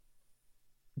you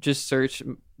just search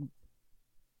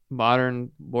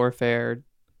Modern Warfare?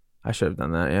 I should have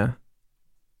done that, yeah.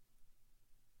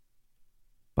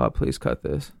 Bob, please cut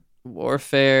this.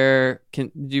 Warfare.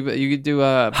 You could do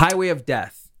a Highway of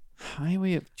Death.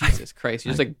 Highway of Jesus Christ.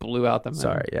 You just like blew out the map.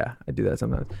 Sorry, yeah. I do that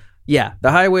sometimes. Yeah, the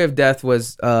Highway of Death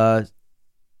was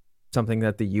something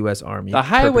that the U.S. Army The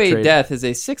Highway perpetrated. Death is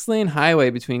a 6-lane highway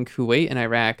between Kuwait and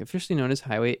Iraq, officially known as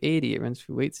Highway 80. It runs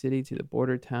from Kuwait City to the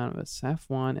border town of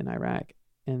Safwan in Iraq,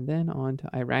 and then on to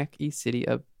Iraqi city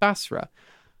of Basra.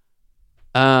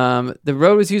 The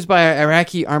road was used by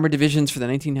Iraqi armored divisions for the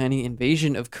 1990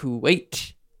 invasion of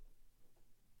Kuwait.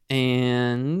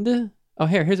 And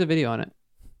here's a video on it.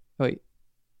 Oh, wait.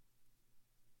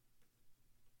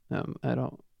 I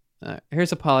don't.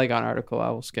 Here's a Polygon article I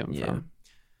will skim from.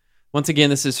 Once again,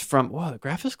 this is from. Whoa, the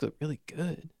graphics look really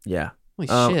good. Yeah. Holy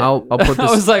shit! I'll put this.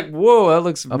 I was like, whoa, that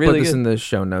looks I'll really put this good. in the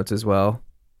show notes as well.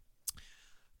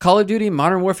 Call of Duty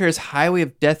Modern Warfare's Highway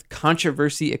of Death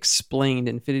controversy explained.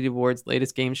 Infinity Ward's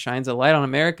latest game shines a light on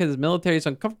American military's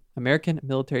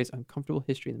uncomfortable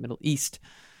history in the Middle East.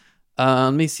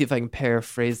 Let me see if I can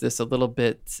paraphrase this a little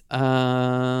bit.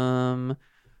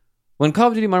 When Call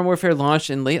of Duty Modern Warfare launched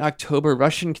in late October,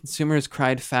 Russian consumers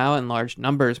cried foul in large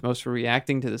numbers. Most were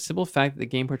reacting to the simple fact that the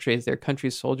game portrays their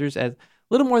country's soldiers as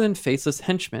little more than faceless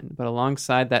henchmen. But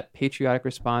alongside that patriotic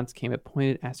response came a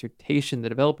pointed assertion. The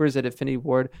developers at Infinity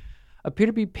Ward appear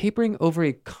to be papering over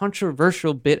a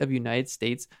controversial bit of United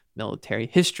States military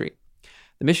history.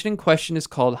 The mission in question is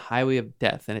called Highway of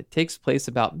Death, and it takes place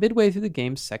about midway through the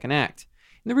game's second act.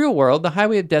 In the real world, the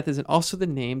Highway of Death is also the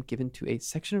name given to a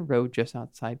section of road just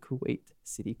outside Kuwait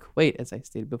City, Kuwait, as I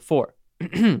stated before.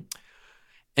 An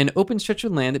open stretch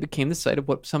of land that became the site of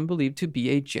what some believe to be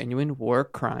a genuine war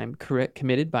crime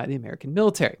committed by the American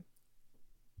military.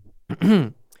 You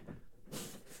want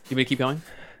me to keep going?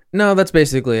 No, that's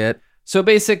basically it. So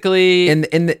basically...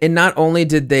 And not only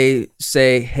did they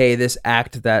say, hey, this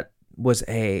act that was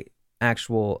a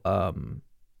actual...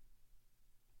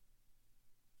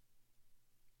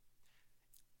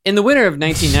 In the winter of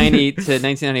 1990 to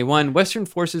 1991, Western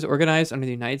forces organized under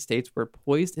the United States were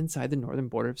poised inside the northern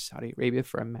border of Saudi Arabia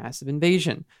for a massive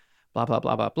invasion. Blah, blah,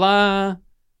 blah, blah, blah.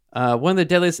 One of the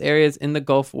deadliest areas in the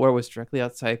Gulf War was directly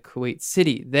outside Kuwait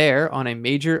City. There, on a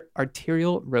major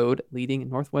arterial road leading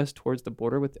northwest towards the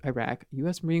border with Iraq,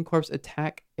 U.S. Marine Corps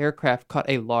attack aircraft caught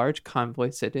a large convoy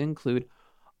said to include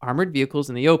armored vehicles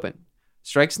in the open.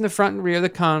 Strikes in the front and rear of the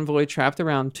convoy trapped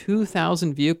around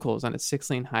 2,000 vehicles on a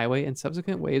 6-lane highway, and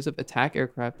subsequent waves of attack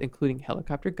aircraft, including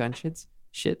helicopter gunships,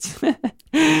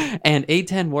 and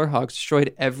A-10 Warhogs,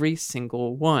 destroyed every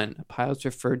single one. Pilots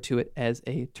referred to it as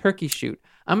a turkey shoot.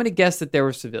 I'm going to guess that there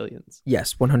were civilians.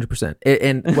 Yes, 100%.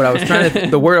 And what I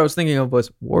was the word I was thinking of was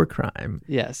war crime.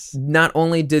 Yes. Not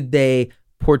only did they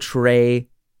portray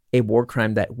a war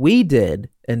crime that we did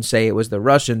and say it was the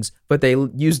Russians, but they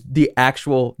used the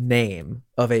actual name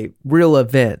of a real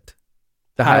event.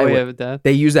 The Highway of Death.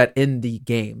 They use that in the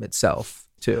game itself,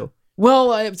 too.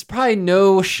 Well, it's probably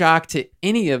no shock to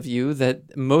any of you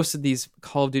that most of these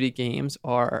Call of Duty games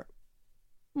are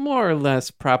more or less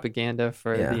propaganda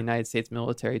for the United States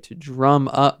military to drum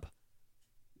up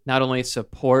not only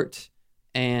support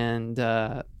and,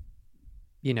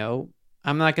 you know,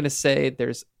 I'm not going to say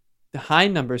there's high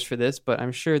numbers for this, but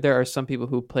I'm sure there are some people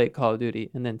who play Call of Duty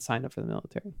and then sign up for the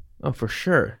military. Oh, for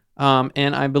sure.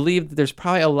 And I believe that there's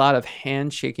probably a lot of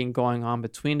handshaking going on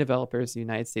between developers, the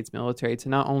United States military, to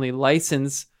not only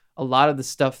license a lot of the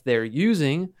stuff they're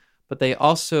using, but they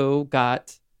also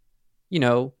got, you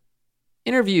know,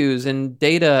 interviews and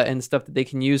data and stuff that they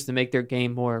can use to make their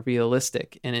game more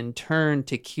realistic. And in turn,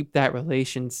 to keep that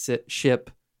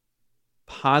relationship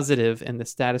positive and the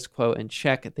status quo in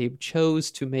check, they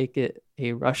chose to make it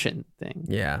a Russian thing.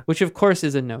 Yeah. Which, of course,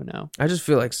 is a no-no. I just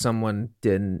feel like someone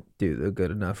didn't do the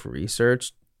good enough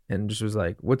research and just was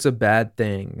like, what's a bad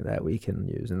thing that we can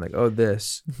use? And like, oh,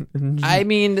 this. I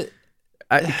mean,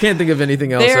 I can't think of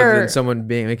anything else other than someone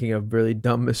making a really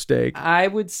dumb mistake. I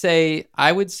would say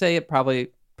it probably,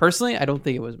 personally, I don't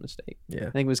think it was a mistake. Yeah. I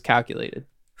think it was calculated.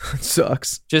 It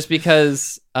sucks. Just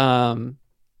because how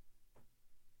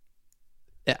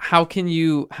can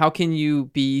you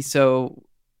be so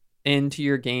into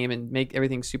your game and make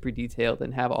everything super detailed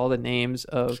and have all the names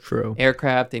of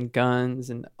aircraft and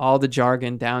guns and all the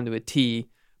jargon down to a T,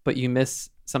 but you miss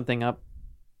something up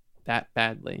that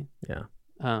badly? Yeah.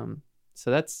 So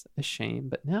that's a shame,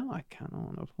 but now I kind of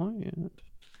want to play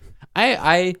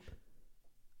it.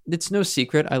 It's no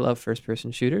secret I love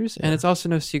first-person shooters, and it's also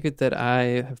no secret that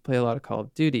I have played a lot of Call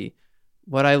of Duty.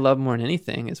 What I love more than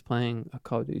anything is playing a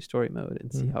Call of Duty story mode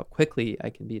and see how quickly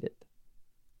I can beat it.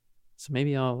 So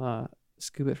maybe I'll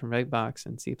scoop it from Redbox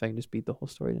and see if I can just beat the whole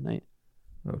story tonight.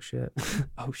 Oh shit!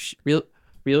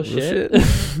 Real shit.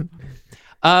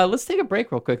 Let's take a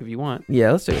break real quick if you want.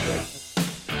 Yeah, let's take a break.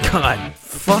 God,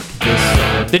 fuck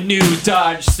this. The new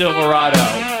Dodge Silverado.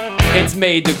 It's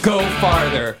made to go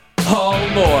farther, haul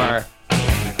more,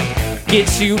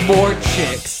 get you more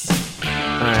chicks.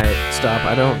 All right, stop.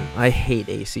 I hate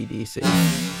AC/DC.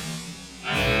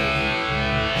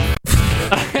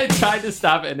 I tried to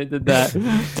stop it and it did that.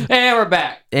 And we're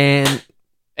back. And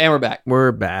we're back.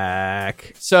 We're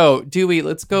back. So, Dewey,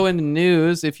 let's go into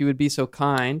news if you would be so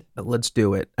kind. Let's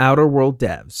do it. Outer World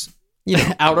devs. You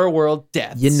know, Outer World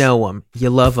devs. You know them.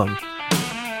 You love them.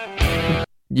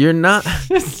 You're not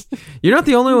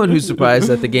the only one who's surprised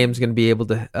that the game's going to be able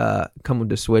to come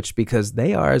to Switch, because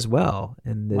they are as well.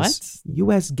 And this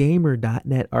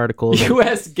usgamer.net article.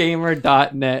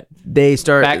 usgamer.net.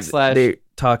 They're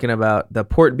 / talking about the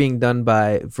port being done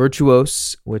by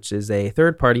Virtuos, which is a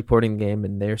third-party porting game,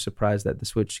 and they're surprised that the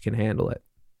Switch can handle it.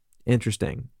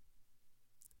 Interesting.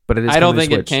 But it is. I don't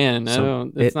think Switch, it can.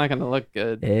 so it's not going to look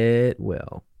good. It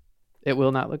will. It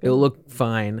will not look good. It'll look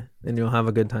fine, and you'll have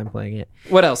a good time playing it.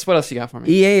 What else? What else you got for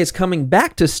me? EA is coming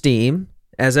back to Steam.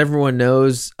 As everyone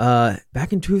knows,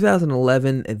 back in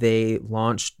 2011, they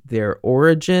launched their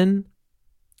Origin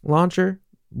launcher,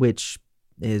 which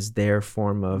is their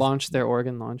form of... Launch their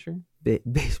Origin launcher?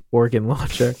 Origin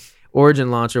launcher. Origin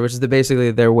launcher, which is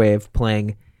basically their way of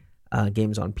playing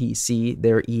games on PC.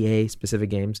 They're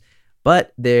EA-specific games.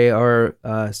 But they are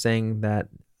saying that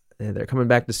they're coming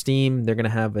back to Steam. They're going to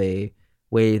have a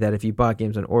way that if you bought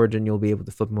games on Origin, you'll be able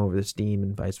to flip them over to Steam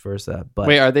and vice versa. But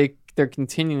wait, they're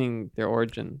continuing their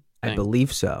Origin thing? I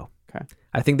believe so. Okay.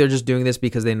 I think they're just doing this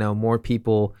because they know more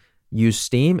people use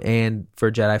Steam, and for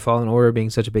Jedi Fallen Order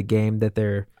being such a big game that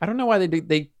they're... I don't know why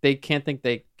they can't think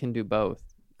they can do both.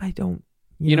 I don't...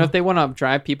 You know, if they want to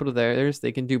drive people to theirs,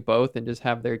 they can do both and just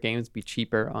have their games be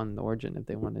cheaper on Origin if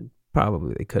they wanted.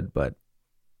 Probably they could, but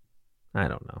I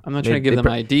don't know. I'm not trying to give them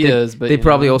ideas, but they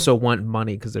probably also want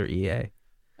money because they're EA.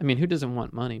 I mean, who doesn't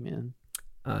want money, man?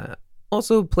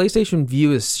 Also, PlayStation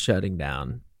View is shutting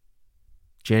down.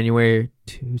 January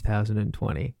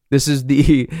 2020. This is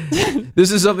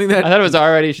something that I thought it was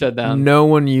already shut down. No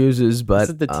one uses, but is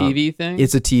it the TV thing?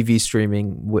 It's a TV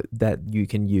streaming that you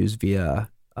can use via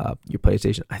your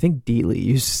PlayStation. I think Deedly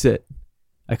uses it.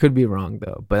 I could be wrong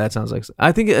though, but that sounds like...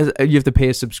 I think you have to pay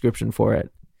a subscription for it.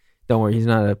 Don't worry, he's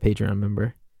not a Patreon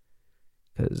member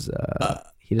because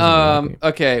he doesn't.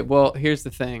 Okay, well, here's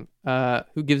the thing.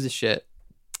 Who gives a shit?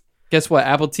 Guess what?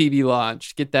 Apple TV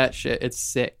launched. Get that shit. It's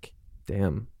sick.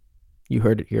 Damn, you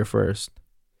heard it here first.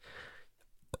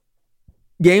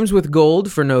 Games with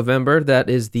Gold for November. That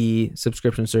is the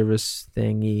subscription service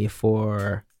thingy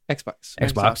for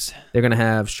Xbox. They're gonna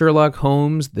have Sherlock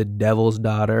Holmes, The Devil's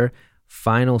Daughter,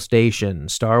 Final Station,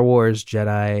 Star Wars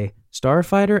Jedi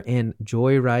Starfighter, and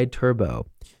Joyride Turbo.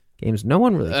 Games no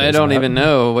one really cares I don't about. even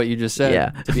know what you just said.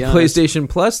 Yeah. To be honest. PlayStation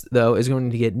Plus, though, is going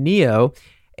to get Neo,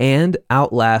 and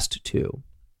Outlast 2.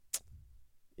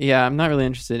 Yeah, I'm not really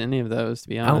interested in any of those, to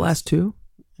be honest. Outlast 2?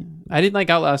 I didn't like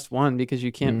Outlast 1 because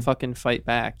you can't fucking fight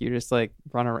back. You just like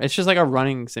run around. It's just like a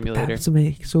running simulator. It's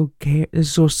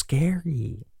so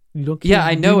scary. You don't. Yeah,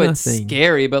 I know it's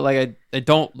scary, but like I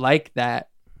don't like that.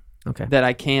 Okay. That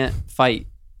I can't fight.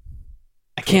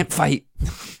 I can't fight.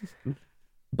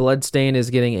 Bloodstain is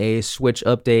getting a Switch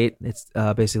update. It's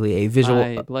basically a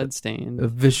visual Bloodstain, a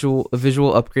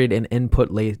visual upgrade and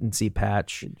input latency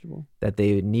patch that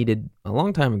they needed a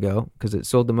long time ago because it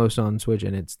sold the most on Switch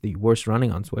and it's the worst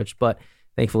running on Switch. But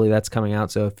thankfully, that's coming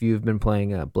out. So if you've been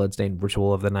playing Bloodstain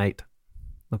Ritual of the Night,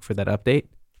 look for that update.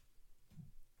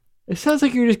 It sounds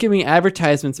like you're just giving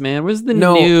advertisements, man. Where's the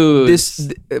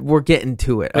news? We're getting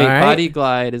to it. Wait, all right? Body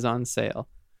Glide is on sale.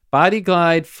 Body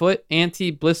Glide Foot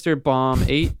Anti-Blister Balm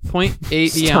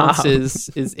 8.8 ounces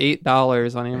is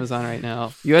 $8 on Amazon right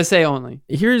now. USA only.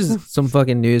 Here's some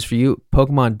fucking news for you.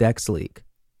 Pokemon Dex leak.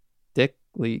 Dick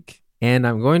leak. And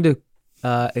I'm going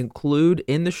to include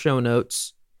in the show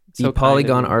notes the So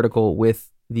Polygon kind of you. article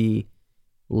with the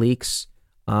leaks.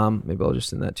 Maybe I'll just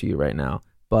send that to you right now.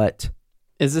 But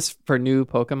Is this for new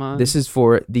Pokemon? this is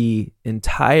for the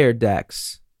entire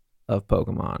Dex of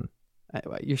Pokemon.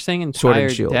 You're saying Sword and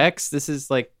entire Shield. decks? This is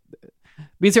like...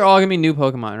 These are all going to be new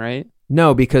Pokemon, right?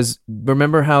 No, because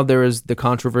remember how there was the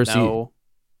controversy No.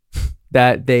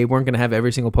 that they weren't going to have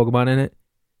every single Pokemon in it?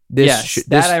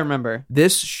 I remember.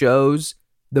 This shows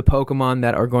the Pokemon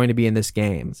that are going to be in this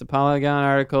game. It's a Polygon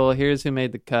article. Here's who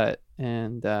made the cut.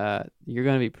 And you're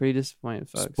going to be pretty disappointed,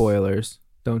 folks. Spoilers.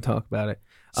 Don't talk about it.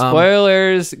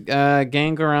 Spoilers.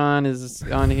 Gangaron is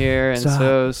on here, and Stop.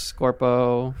 so is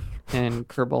Scorpo and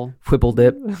Kerbal.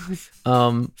 Whipple-dip.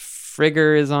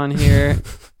 Frigger is on here.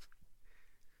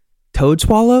 Toad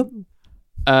Swallow?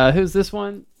 Who's this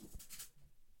one?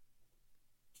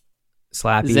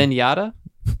 Slappy. Zenyatta?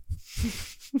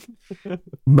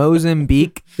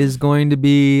 Mozambique is going to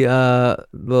be the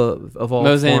evolved form.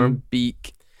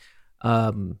 Mozambique.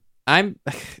 I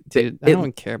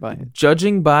don't care about it.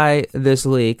 Judging by this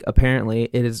leak, apparently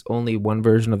it is only one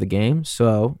version of the game.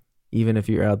 So even if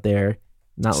you're out there,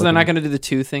 So they're not going to do the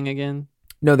 2 thing again?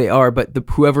 No, they are. But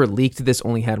whoever leaked this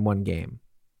only had one game,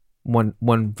 one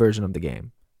version of the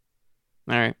game.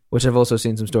 All right. Which I've also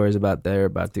seen some stories about. They're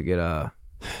about to get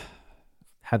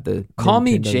have the Call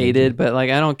me Nintendo jaded, Nintendo. but like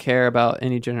I don't care about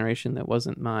any generation that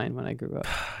wasn't mine when I grew up.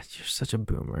 You're such a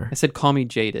boomer. I said call me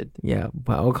jaded. Yeah,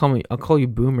 but I'll call you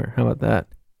boomer. How about that?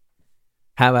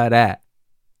 How about that?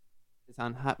 It's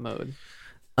on hot mode.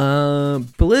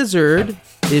 Blizzard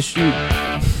issued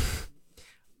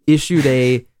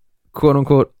a quote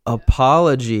unquote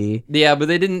apology. Yeah, but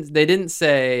they didn't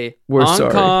say We're Hong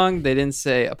sorry. Kong. They didn't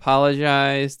say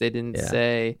apologize. They didn't Yeah.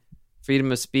 say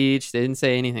freedom of speech. They didn't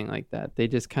say anything like that. They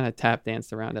just kind of tap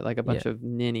danced around it like a bunch of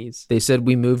ninnies. They said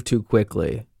we moved too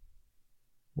quickly,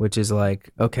 which is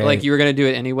like, okay, Like you were gonna do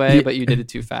it anyway, Yeah. but you did it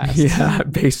too fast. yeah,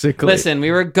 basically. Listen,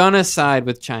 we were gonna side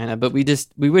with China, but we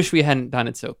wish we hadn't done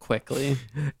it so quickly.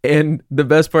 And the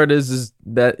best part is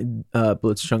that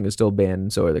Blitzchung is still banned,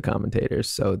 and so are the commentators.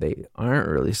 So they aren't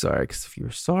really sorry. Because if you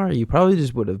were sorry, you probably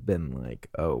just would have been like,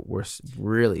 "Oh, we're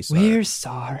really sorry. We're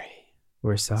sorry.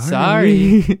 We're sorry.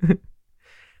 Sorry.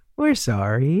 We're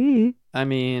sorry." I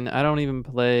mean, I don't even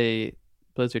play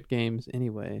Blizzard games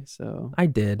anyway, so I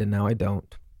did, and now I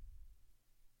don't.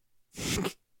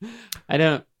 I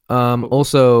don't.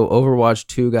 Also, Overwatch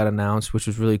 2 got announced, which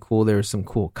was really cool. There were some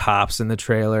cool cops in the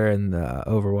trailer, and the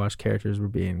Overwatch characters were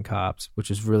being cops,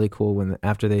 which is really cool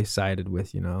after they sided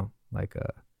with, like a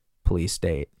police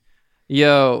state.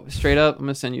 Yo, straight up, I'm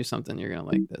gonna send you something. You're gonna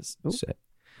like this. Ooh. Sick.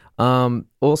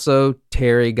 Also,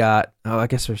 Terry got. Oh, I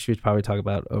guess we should probably talk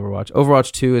about Overwatch.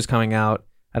 Overwatch 2 is coming out.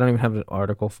 I don't even have an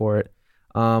article for it.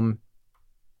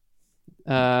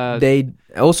 They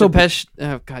also Depeche.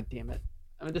 Oh, God damn it!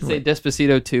 I'm gonna say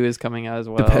Despacito 2 is coming out as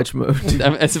well. Depeche Mode.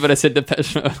 That's what I said.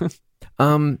 Depeche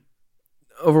Mode.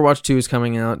 Overwatch 2 is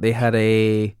coming out. They had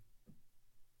a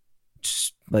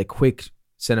just like quick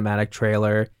cinematic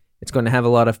trailer. It's going to have a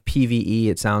lot of PvE.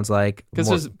 It sounds like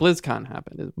Because BlizzCon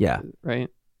happened. Yeah. Right.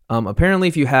 Apparently,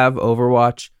 if you have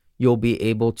Overwatch, you'll be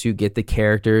able to get the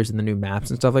characters and the new maps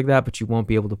and stuff like that, but you won't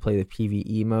be able to play the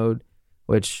PvE mode,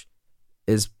 which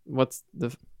is What's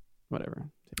the whatever?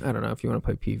 I don't know if you want to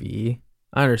play PvE.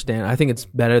 I understand. I think it's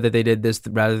better that they did this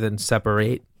rather than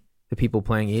separate the people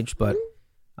playing each, but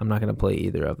I'm not going to play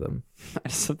either of them. I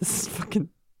just hope this is fucking.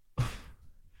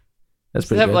 That's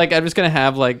pretty good. Like I'm just gonna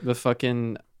have like the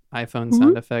fucking iPhone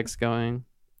sound effects going.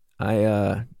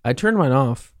 I turned mine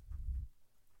off.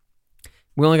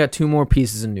 We only got 2 more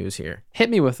pieces of news here. Hit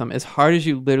me with them as hard as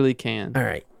you literally can. All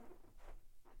right.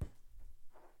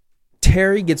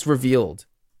 Terry gets revealed.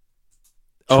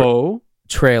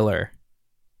 Trailer.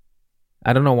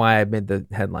 I don't know why I made the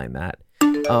headline that.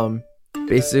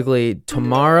 Basically,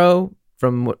 tomorrow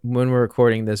from when we're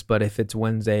recording this, but if it's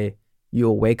Wednesday,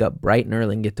 you'll wake up bright and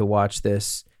early and get to watch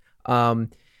this. I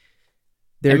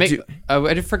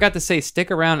forgot to say,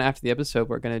 stick around after the episode.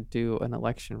 We're going to do an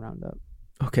election roundup.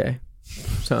 Okay.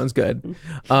 Sounds good.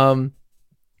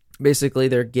 Basically,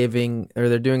 they're doing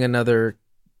another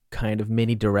kind of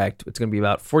mini direct. It's going to be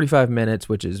about 45 minutes,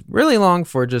 which is really long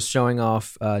for just showing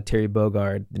off Terry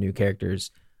Bogard, the new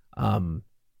character's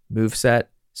moveset.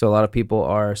 So a lot of people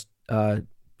are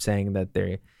saying that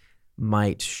they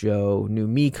might show new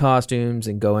Mii costumes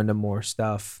and go into more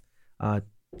stuff.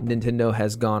 Nintendo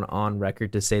has gone on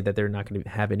record to say that they're not going to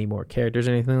have any more characters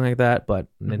or anything like that, but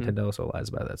Nintendo also lies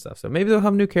about that stuff. So maybe they'll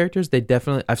have new characters.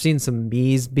 I've seen some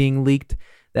Miis being leaked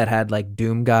that had like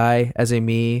Doom Guy as a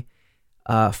Mii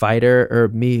fighter, or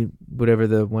Mii, whatever,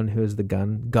 the one who is the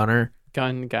gunner.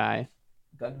 Gun guy.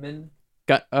 Gunman?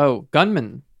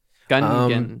 Gunman.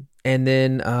 Gungan. And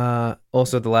then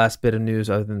also the last bit of news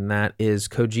other than that is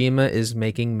Kojima is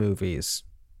making movies.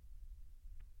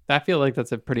 I feel like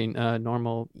that's a pretty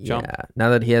normal jump. Yeah. Now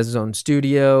that he has his own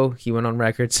studio, he went on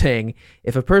record saying,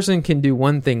 if a person can do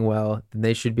one thing well, then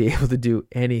they should be able to do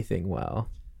anything well.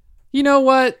 You know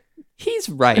what? He's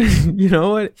right. You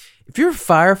know what? If you're a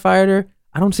firefighter,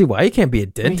 I don't see why you can't be a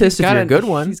dentist if you're a good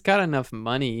one. He's got enough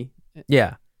money.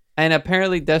 Yeah. And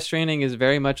apparently Death Stranding is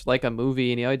very much like a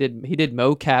movie, and he did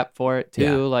mocap for it too.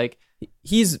 Yeah. Like,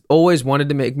 he's always wanted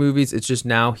to make movies. It's just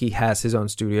now he has his own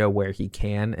studio where he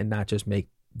can and not just make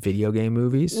video game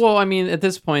movies. Well, I mean, at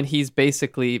this point, he's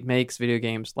basically makes video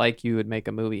games like you would make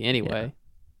a movie anyway.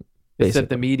 Yeah. Except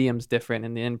the medium's different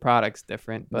and the end product's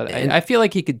different. But I feel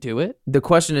like he could do it. The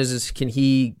question is can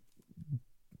he,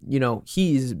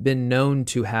 he's been known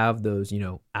to have those,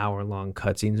 hour-long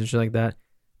cutscenes and shit like that.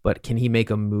 But can he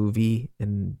make a movie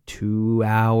in 2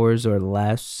 hours or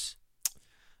less?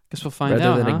 Guess we'll find out.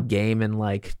 Rather than a game in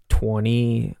like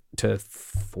 20 to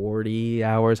 40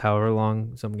 hours, however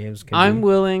long some games can be. I'm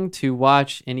willing to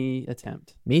watch any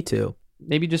attempt. Me too.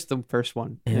 Maybe just the first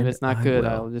one. And if it's not good,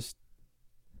 I'll just...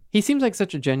 He seems like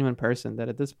such a genuine person that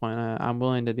at this point, I'm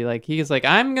willing to be like, he's like,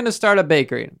 I'm going to start a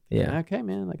bakery. Yeah. Okay,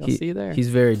 man. Like, I'll see you there. He's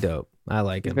very dope. I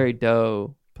like him. He's very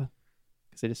dope.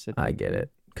 Because I just said... I get it.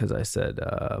 Because I said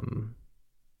that.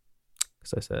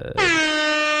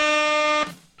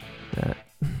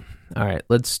 All right,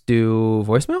 let's do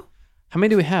voicemail. How many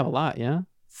do we have? A lot, yeah?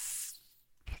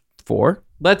 4.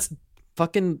 Let's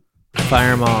fucking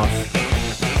fire them off.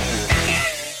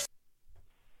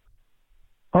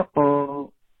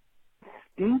 Uh-oh.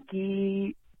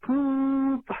 Stinky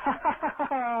poop.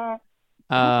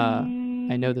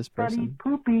 I know this person.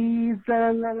 Funny poopies. La,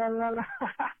 la, la, la, la.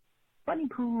 Funny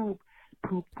poop.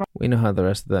 Poop. We know how the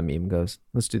rest of that meme goes.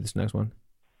 Let's do this next one.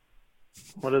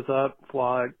 What is up,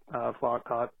 Flock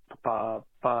podcast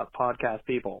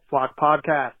people? Flock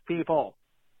podcast people.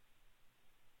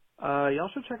 Y'all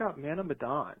should check out Man of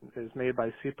Medan. It's made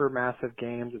by Supermassive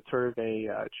Games. It's sort of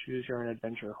a choose your own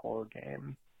adventure horror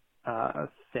game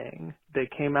thing. They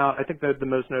came out, I think the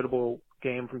most notable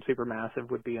game from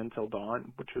Supermassive would be Until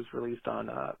Dawn, which was released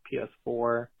on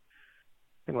PS4.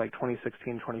 I think like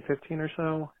 2016, 2015 or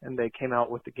so, and they came out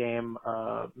with the game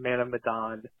Man of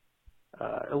Medan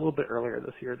a little bit earlier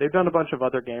this year. They've done a bunch of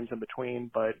other games in between,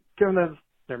 but given that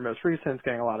their most recent, it's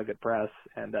getting a lot of good press,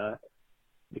 and it'd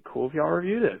be cool if y'all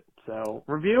reviewed it. So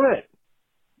review it,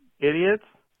 idiots.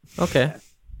 Okay.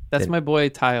 That's my boy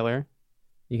Tyler.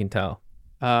 You can tell.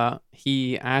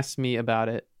 He asked me about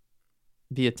it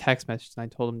via text message, and I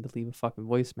told him to leave a fucking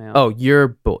voicemail. Oh, your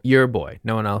boy.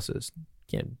 No one else's.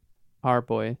 Can't. Our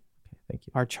boy. Okay, thank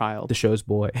you. Our child. The show's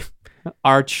boy.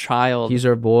 Our child. He's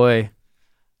our boy.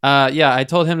 Yeah, I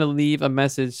told him to leave a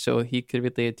message so he could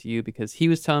relay it to you because he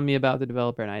was telling me about the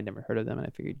developer and I had never heard of them, and I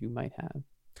figured you might have.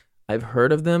 I've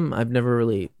heard of them. I've never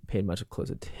really paid much close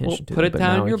attention to them. Put it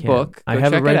down in your book. I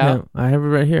have it right now. I have it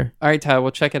right here. All right, Tyler,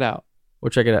 we'll check it out.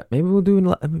 Maybe we'll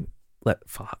do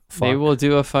fuck. Maybe we'll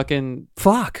do a fucking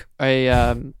fuck.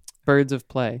 Birds of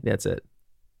Play. That's it.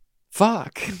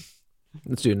 Fuck.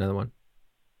 Let's do another one.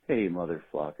 Hey, mother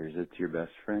flockers, it's your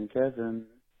best friend Kevin.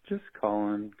 Just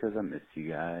calling because I miss you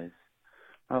guys.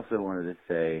 I also wanted to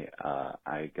say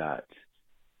I got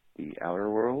The Outer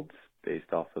Worlds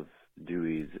based off of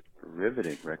Dewey's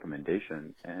riveting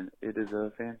recommendation, and it is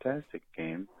a fantastic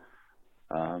game.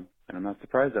 And I'm not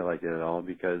surprised I liked it at all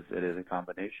because it is a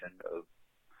combination of,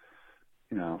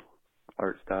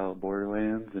 art style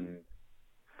Borderlands and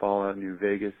Fallout New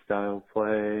Vegas style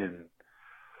play, and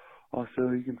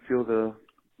also you can feel the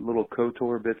little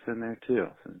KOTOR bits in there too.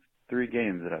 Since 3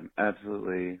 games that I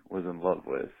absolutely was in love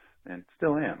with, and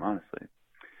still am, honestly.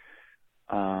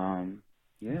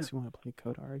 Yeah. Makes you want to play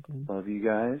Kodar again. Love you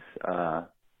guys.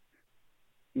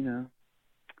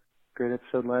 Great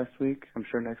episode last week. I'm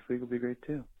sure next week will be great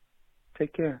too.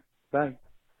 Take care. Bye.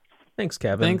 Thanks,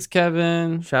 Kevin. Thanks,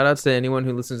 Kevin. Shout outs to anyone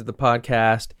who listens to the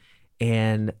podcast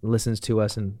and listens to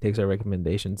us and takes our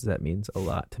recommendations. That means a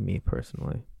lot to me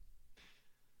personally.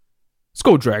 Let's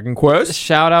go, Dragon Quest.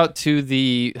 Shout out to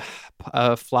the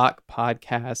Flock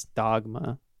podcast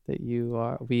Dogma that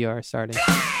we are starting.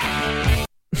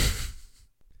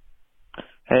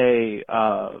 Hey,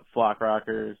 Flock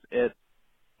Rockers, it's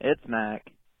Mac,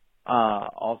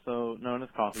 also known as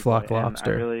Coffee Flock Boy, and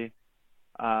Lobster. I really,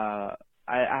 I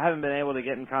haven't been able to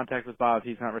get in contact with Bob.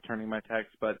 He's not returning my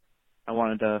text, but I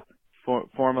wanted to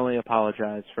formally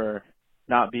apologize for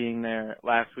not being there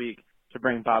last week to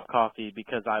bring Bob coffee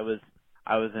because I was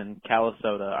in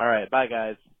Calisoda. All right, bye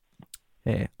guys.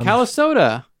 Hey,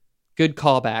 Calisoda. Good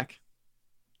callback.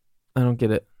 I don't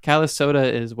get it. Calisoda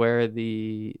is where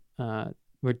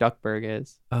where Duckburg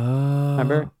is. Oh,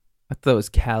 Remember? I thought it was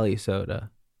Cali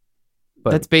soda. But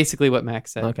That's basically what Mac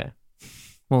said. okay.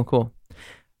 Well, cool.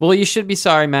 Well, you should be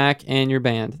sorry, Mac, and your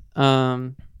band.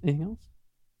 Anything else?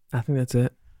 I think that's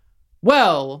it.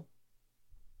 Well,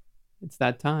 it's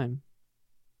that time.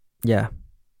 Yeah.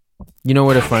 You know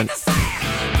where to find.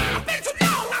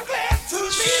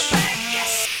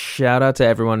 Shout out to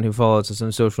everyone who follows us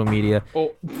on social media.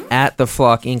 Oh. At The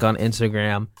Flock Inc. on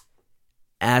Instagram.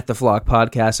 At The Flock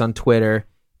Podcast on Twitter.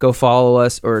 Go follow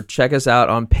us or check us out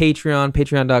on Patreon.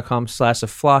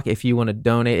 Patreon.com/theflock if you want to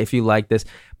donate, if you like this.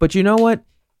 But you know what?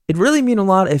 It really mean a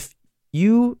lot if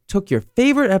you took your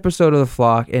favorite episode of The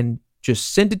Flock and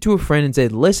just sent it to a friend and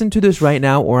said, listen to this right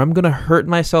now or I'm going to hurt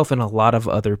myself and a lot of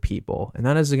other people. And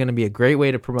that is going to be a great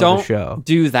way to promote the show. Don't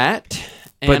do that.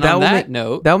 And But on that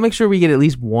note, that'll make sure we get at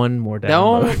least one more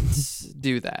download. don't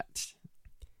do that.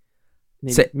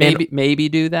 Say- Maybe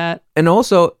do that. And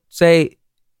also say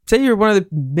you're one of the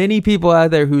many people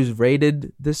out there who's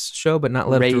rated this show but not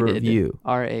left a review.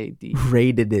 R-A-D.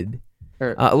 Rated it.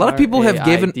 Or A lot of people have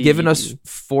given us R-A-I-D-E.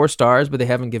 4 stars, but they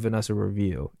haven't given us a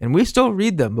review, and we still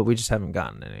read them, but we just haven't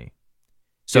gotten any.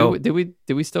 So did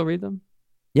we still read them?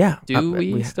 yeah, Do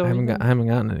we still read them? I haven't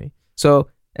gotten any. So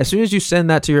as soon as you send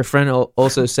that to your friend,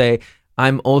 also say,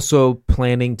 I'm also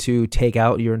planning to take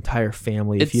out your entire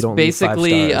family if you don't leave 5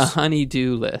 basically a stars.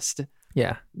 honey-do list.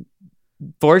 Yeah.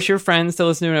 Force your friends to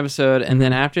listen to an episode, and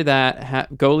then after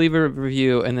that, go leave a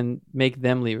review, and then make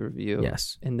them leave a review.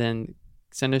 Yes. And then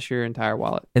send us your entire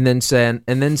wallet. And then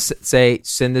say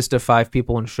send this to 5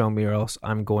 people and show me, or else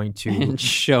I'm going to And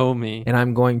show me. and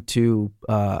I'm going to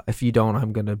if you don't,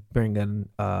 I'm going to bring in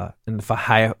a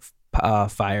high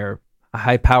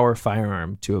power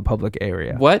firearm to a public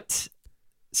area. What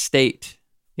state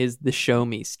is the show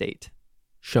me state?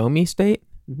 Show me state?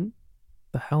 Mhm.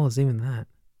 The hell is even that?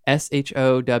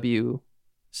 SHOW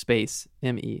space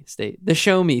ME state. The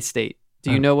show me state.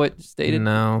 Do you know what state it?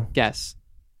 No. Guess.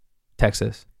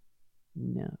 Texas.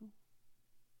 No.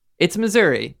 It's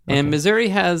Missouri. Okay. And Missouri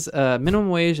has a minimum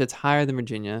wage that's higher than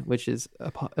Virginia, which is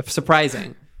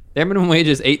surprising. Their minimum wage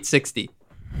is $8.60.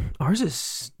 Ours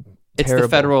is It's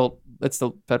terrible.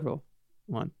 the federal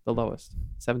one, the lowest.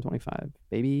 $7.25.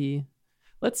 Baby.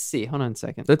 Let's see. Hold on a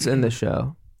second. Let's end the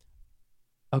show,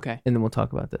 Okay. and then we'll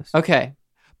talk about this. Okay.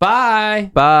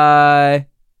 Bye. Bye.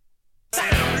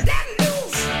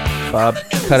 Bob,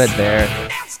 cut it there.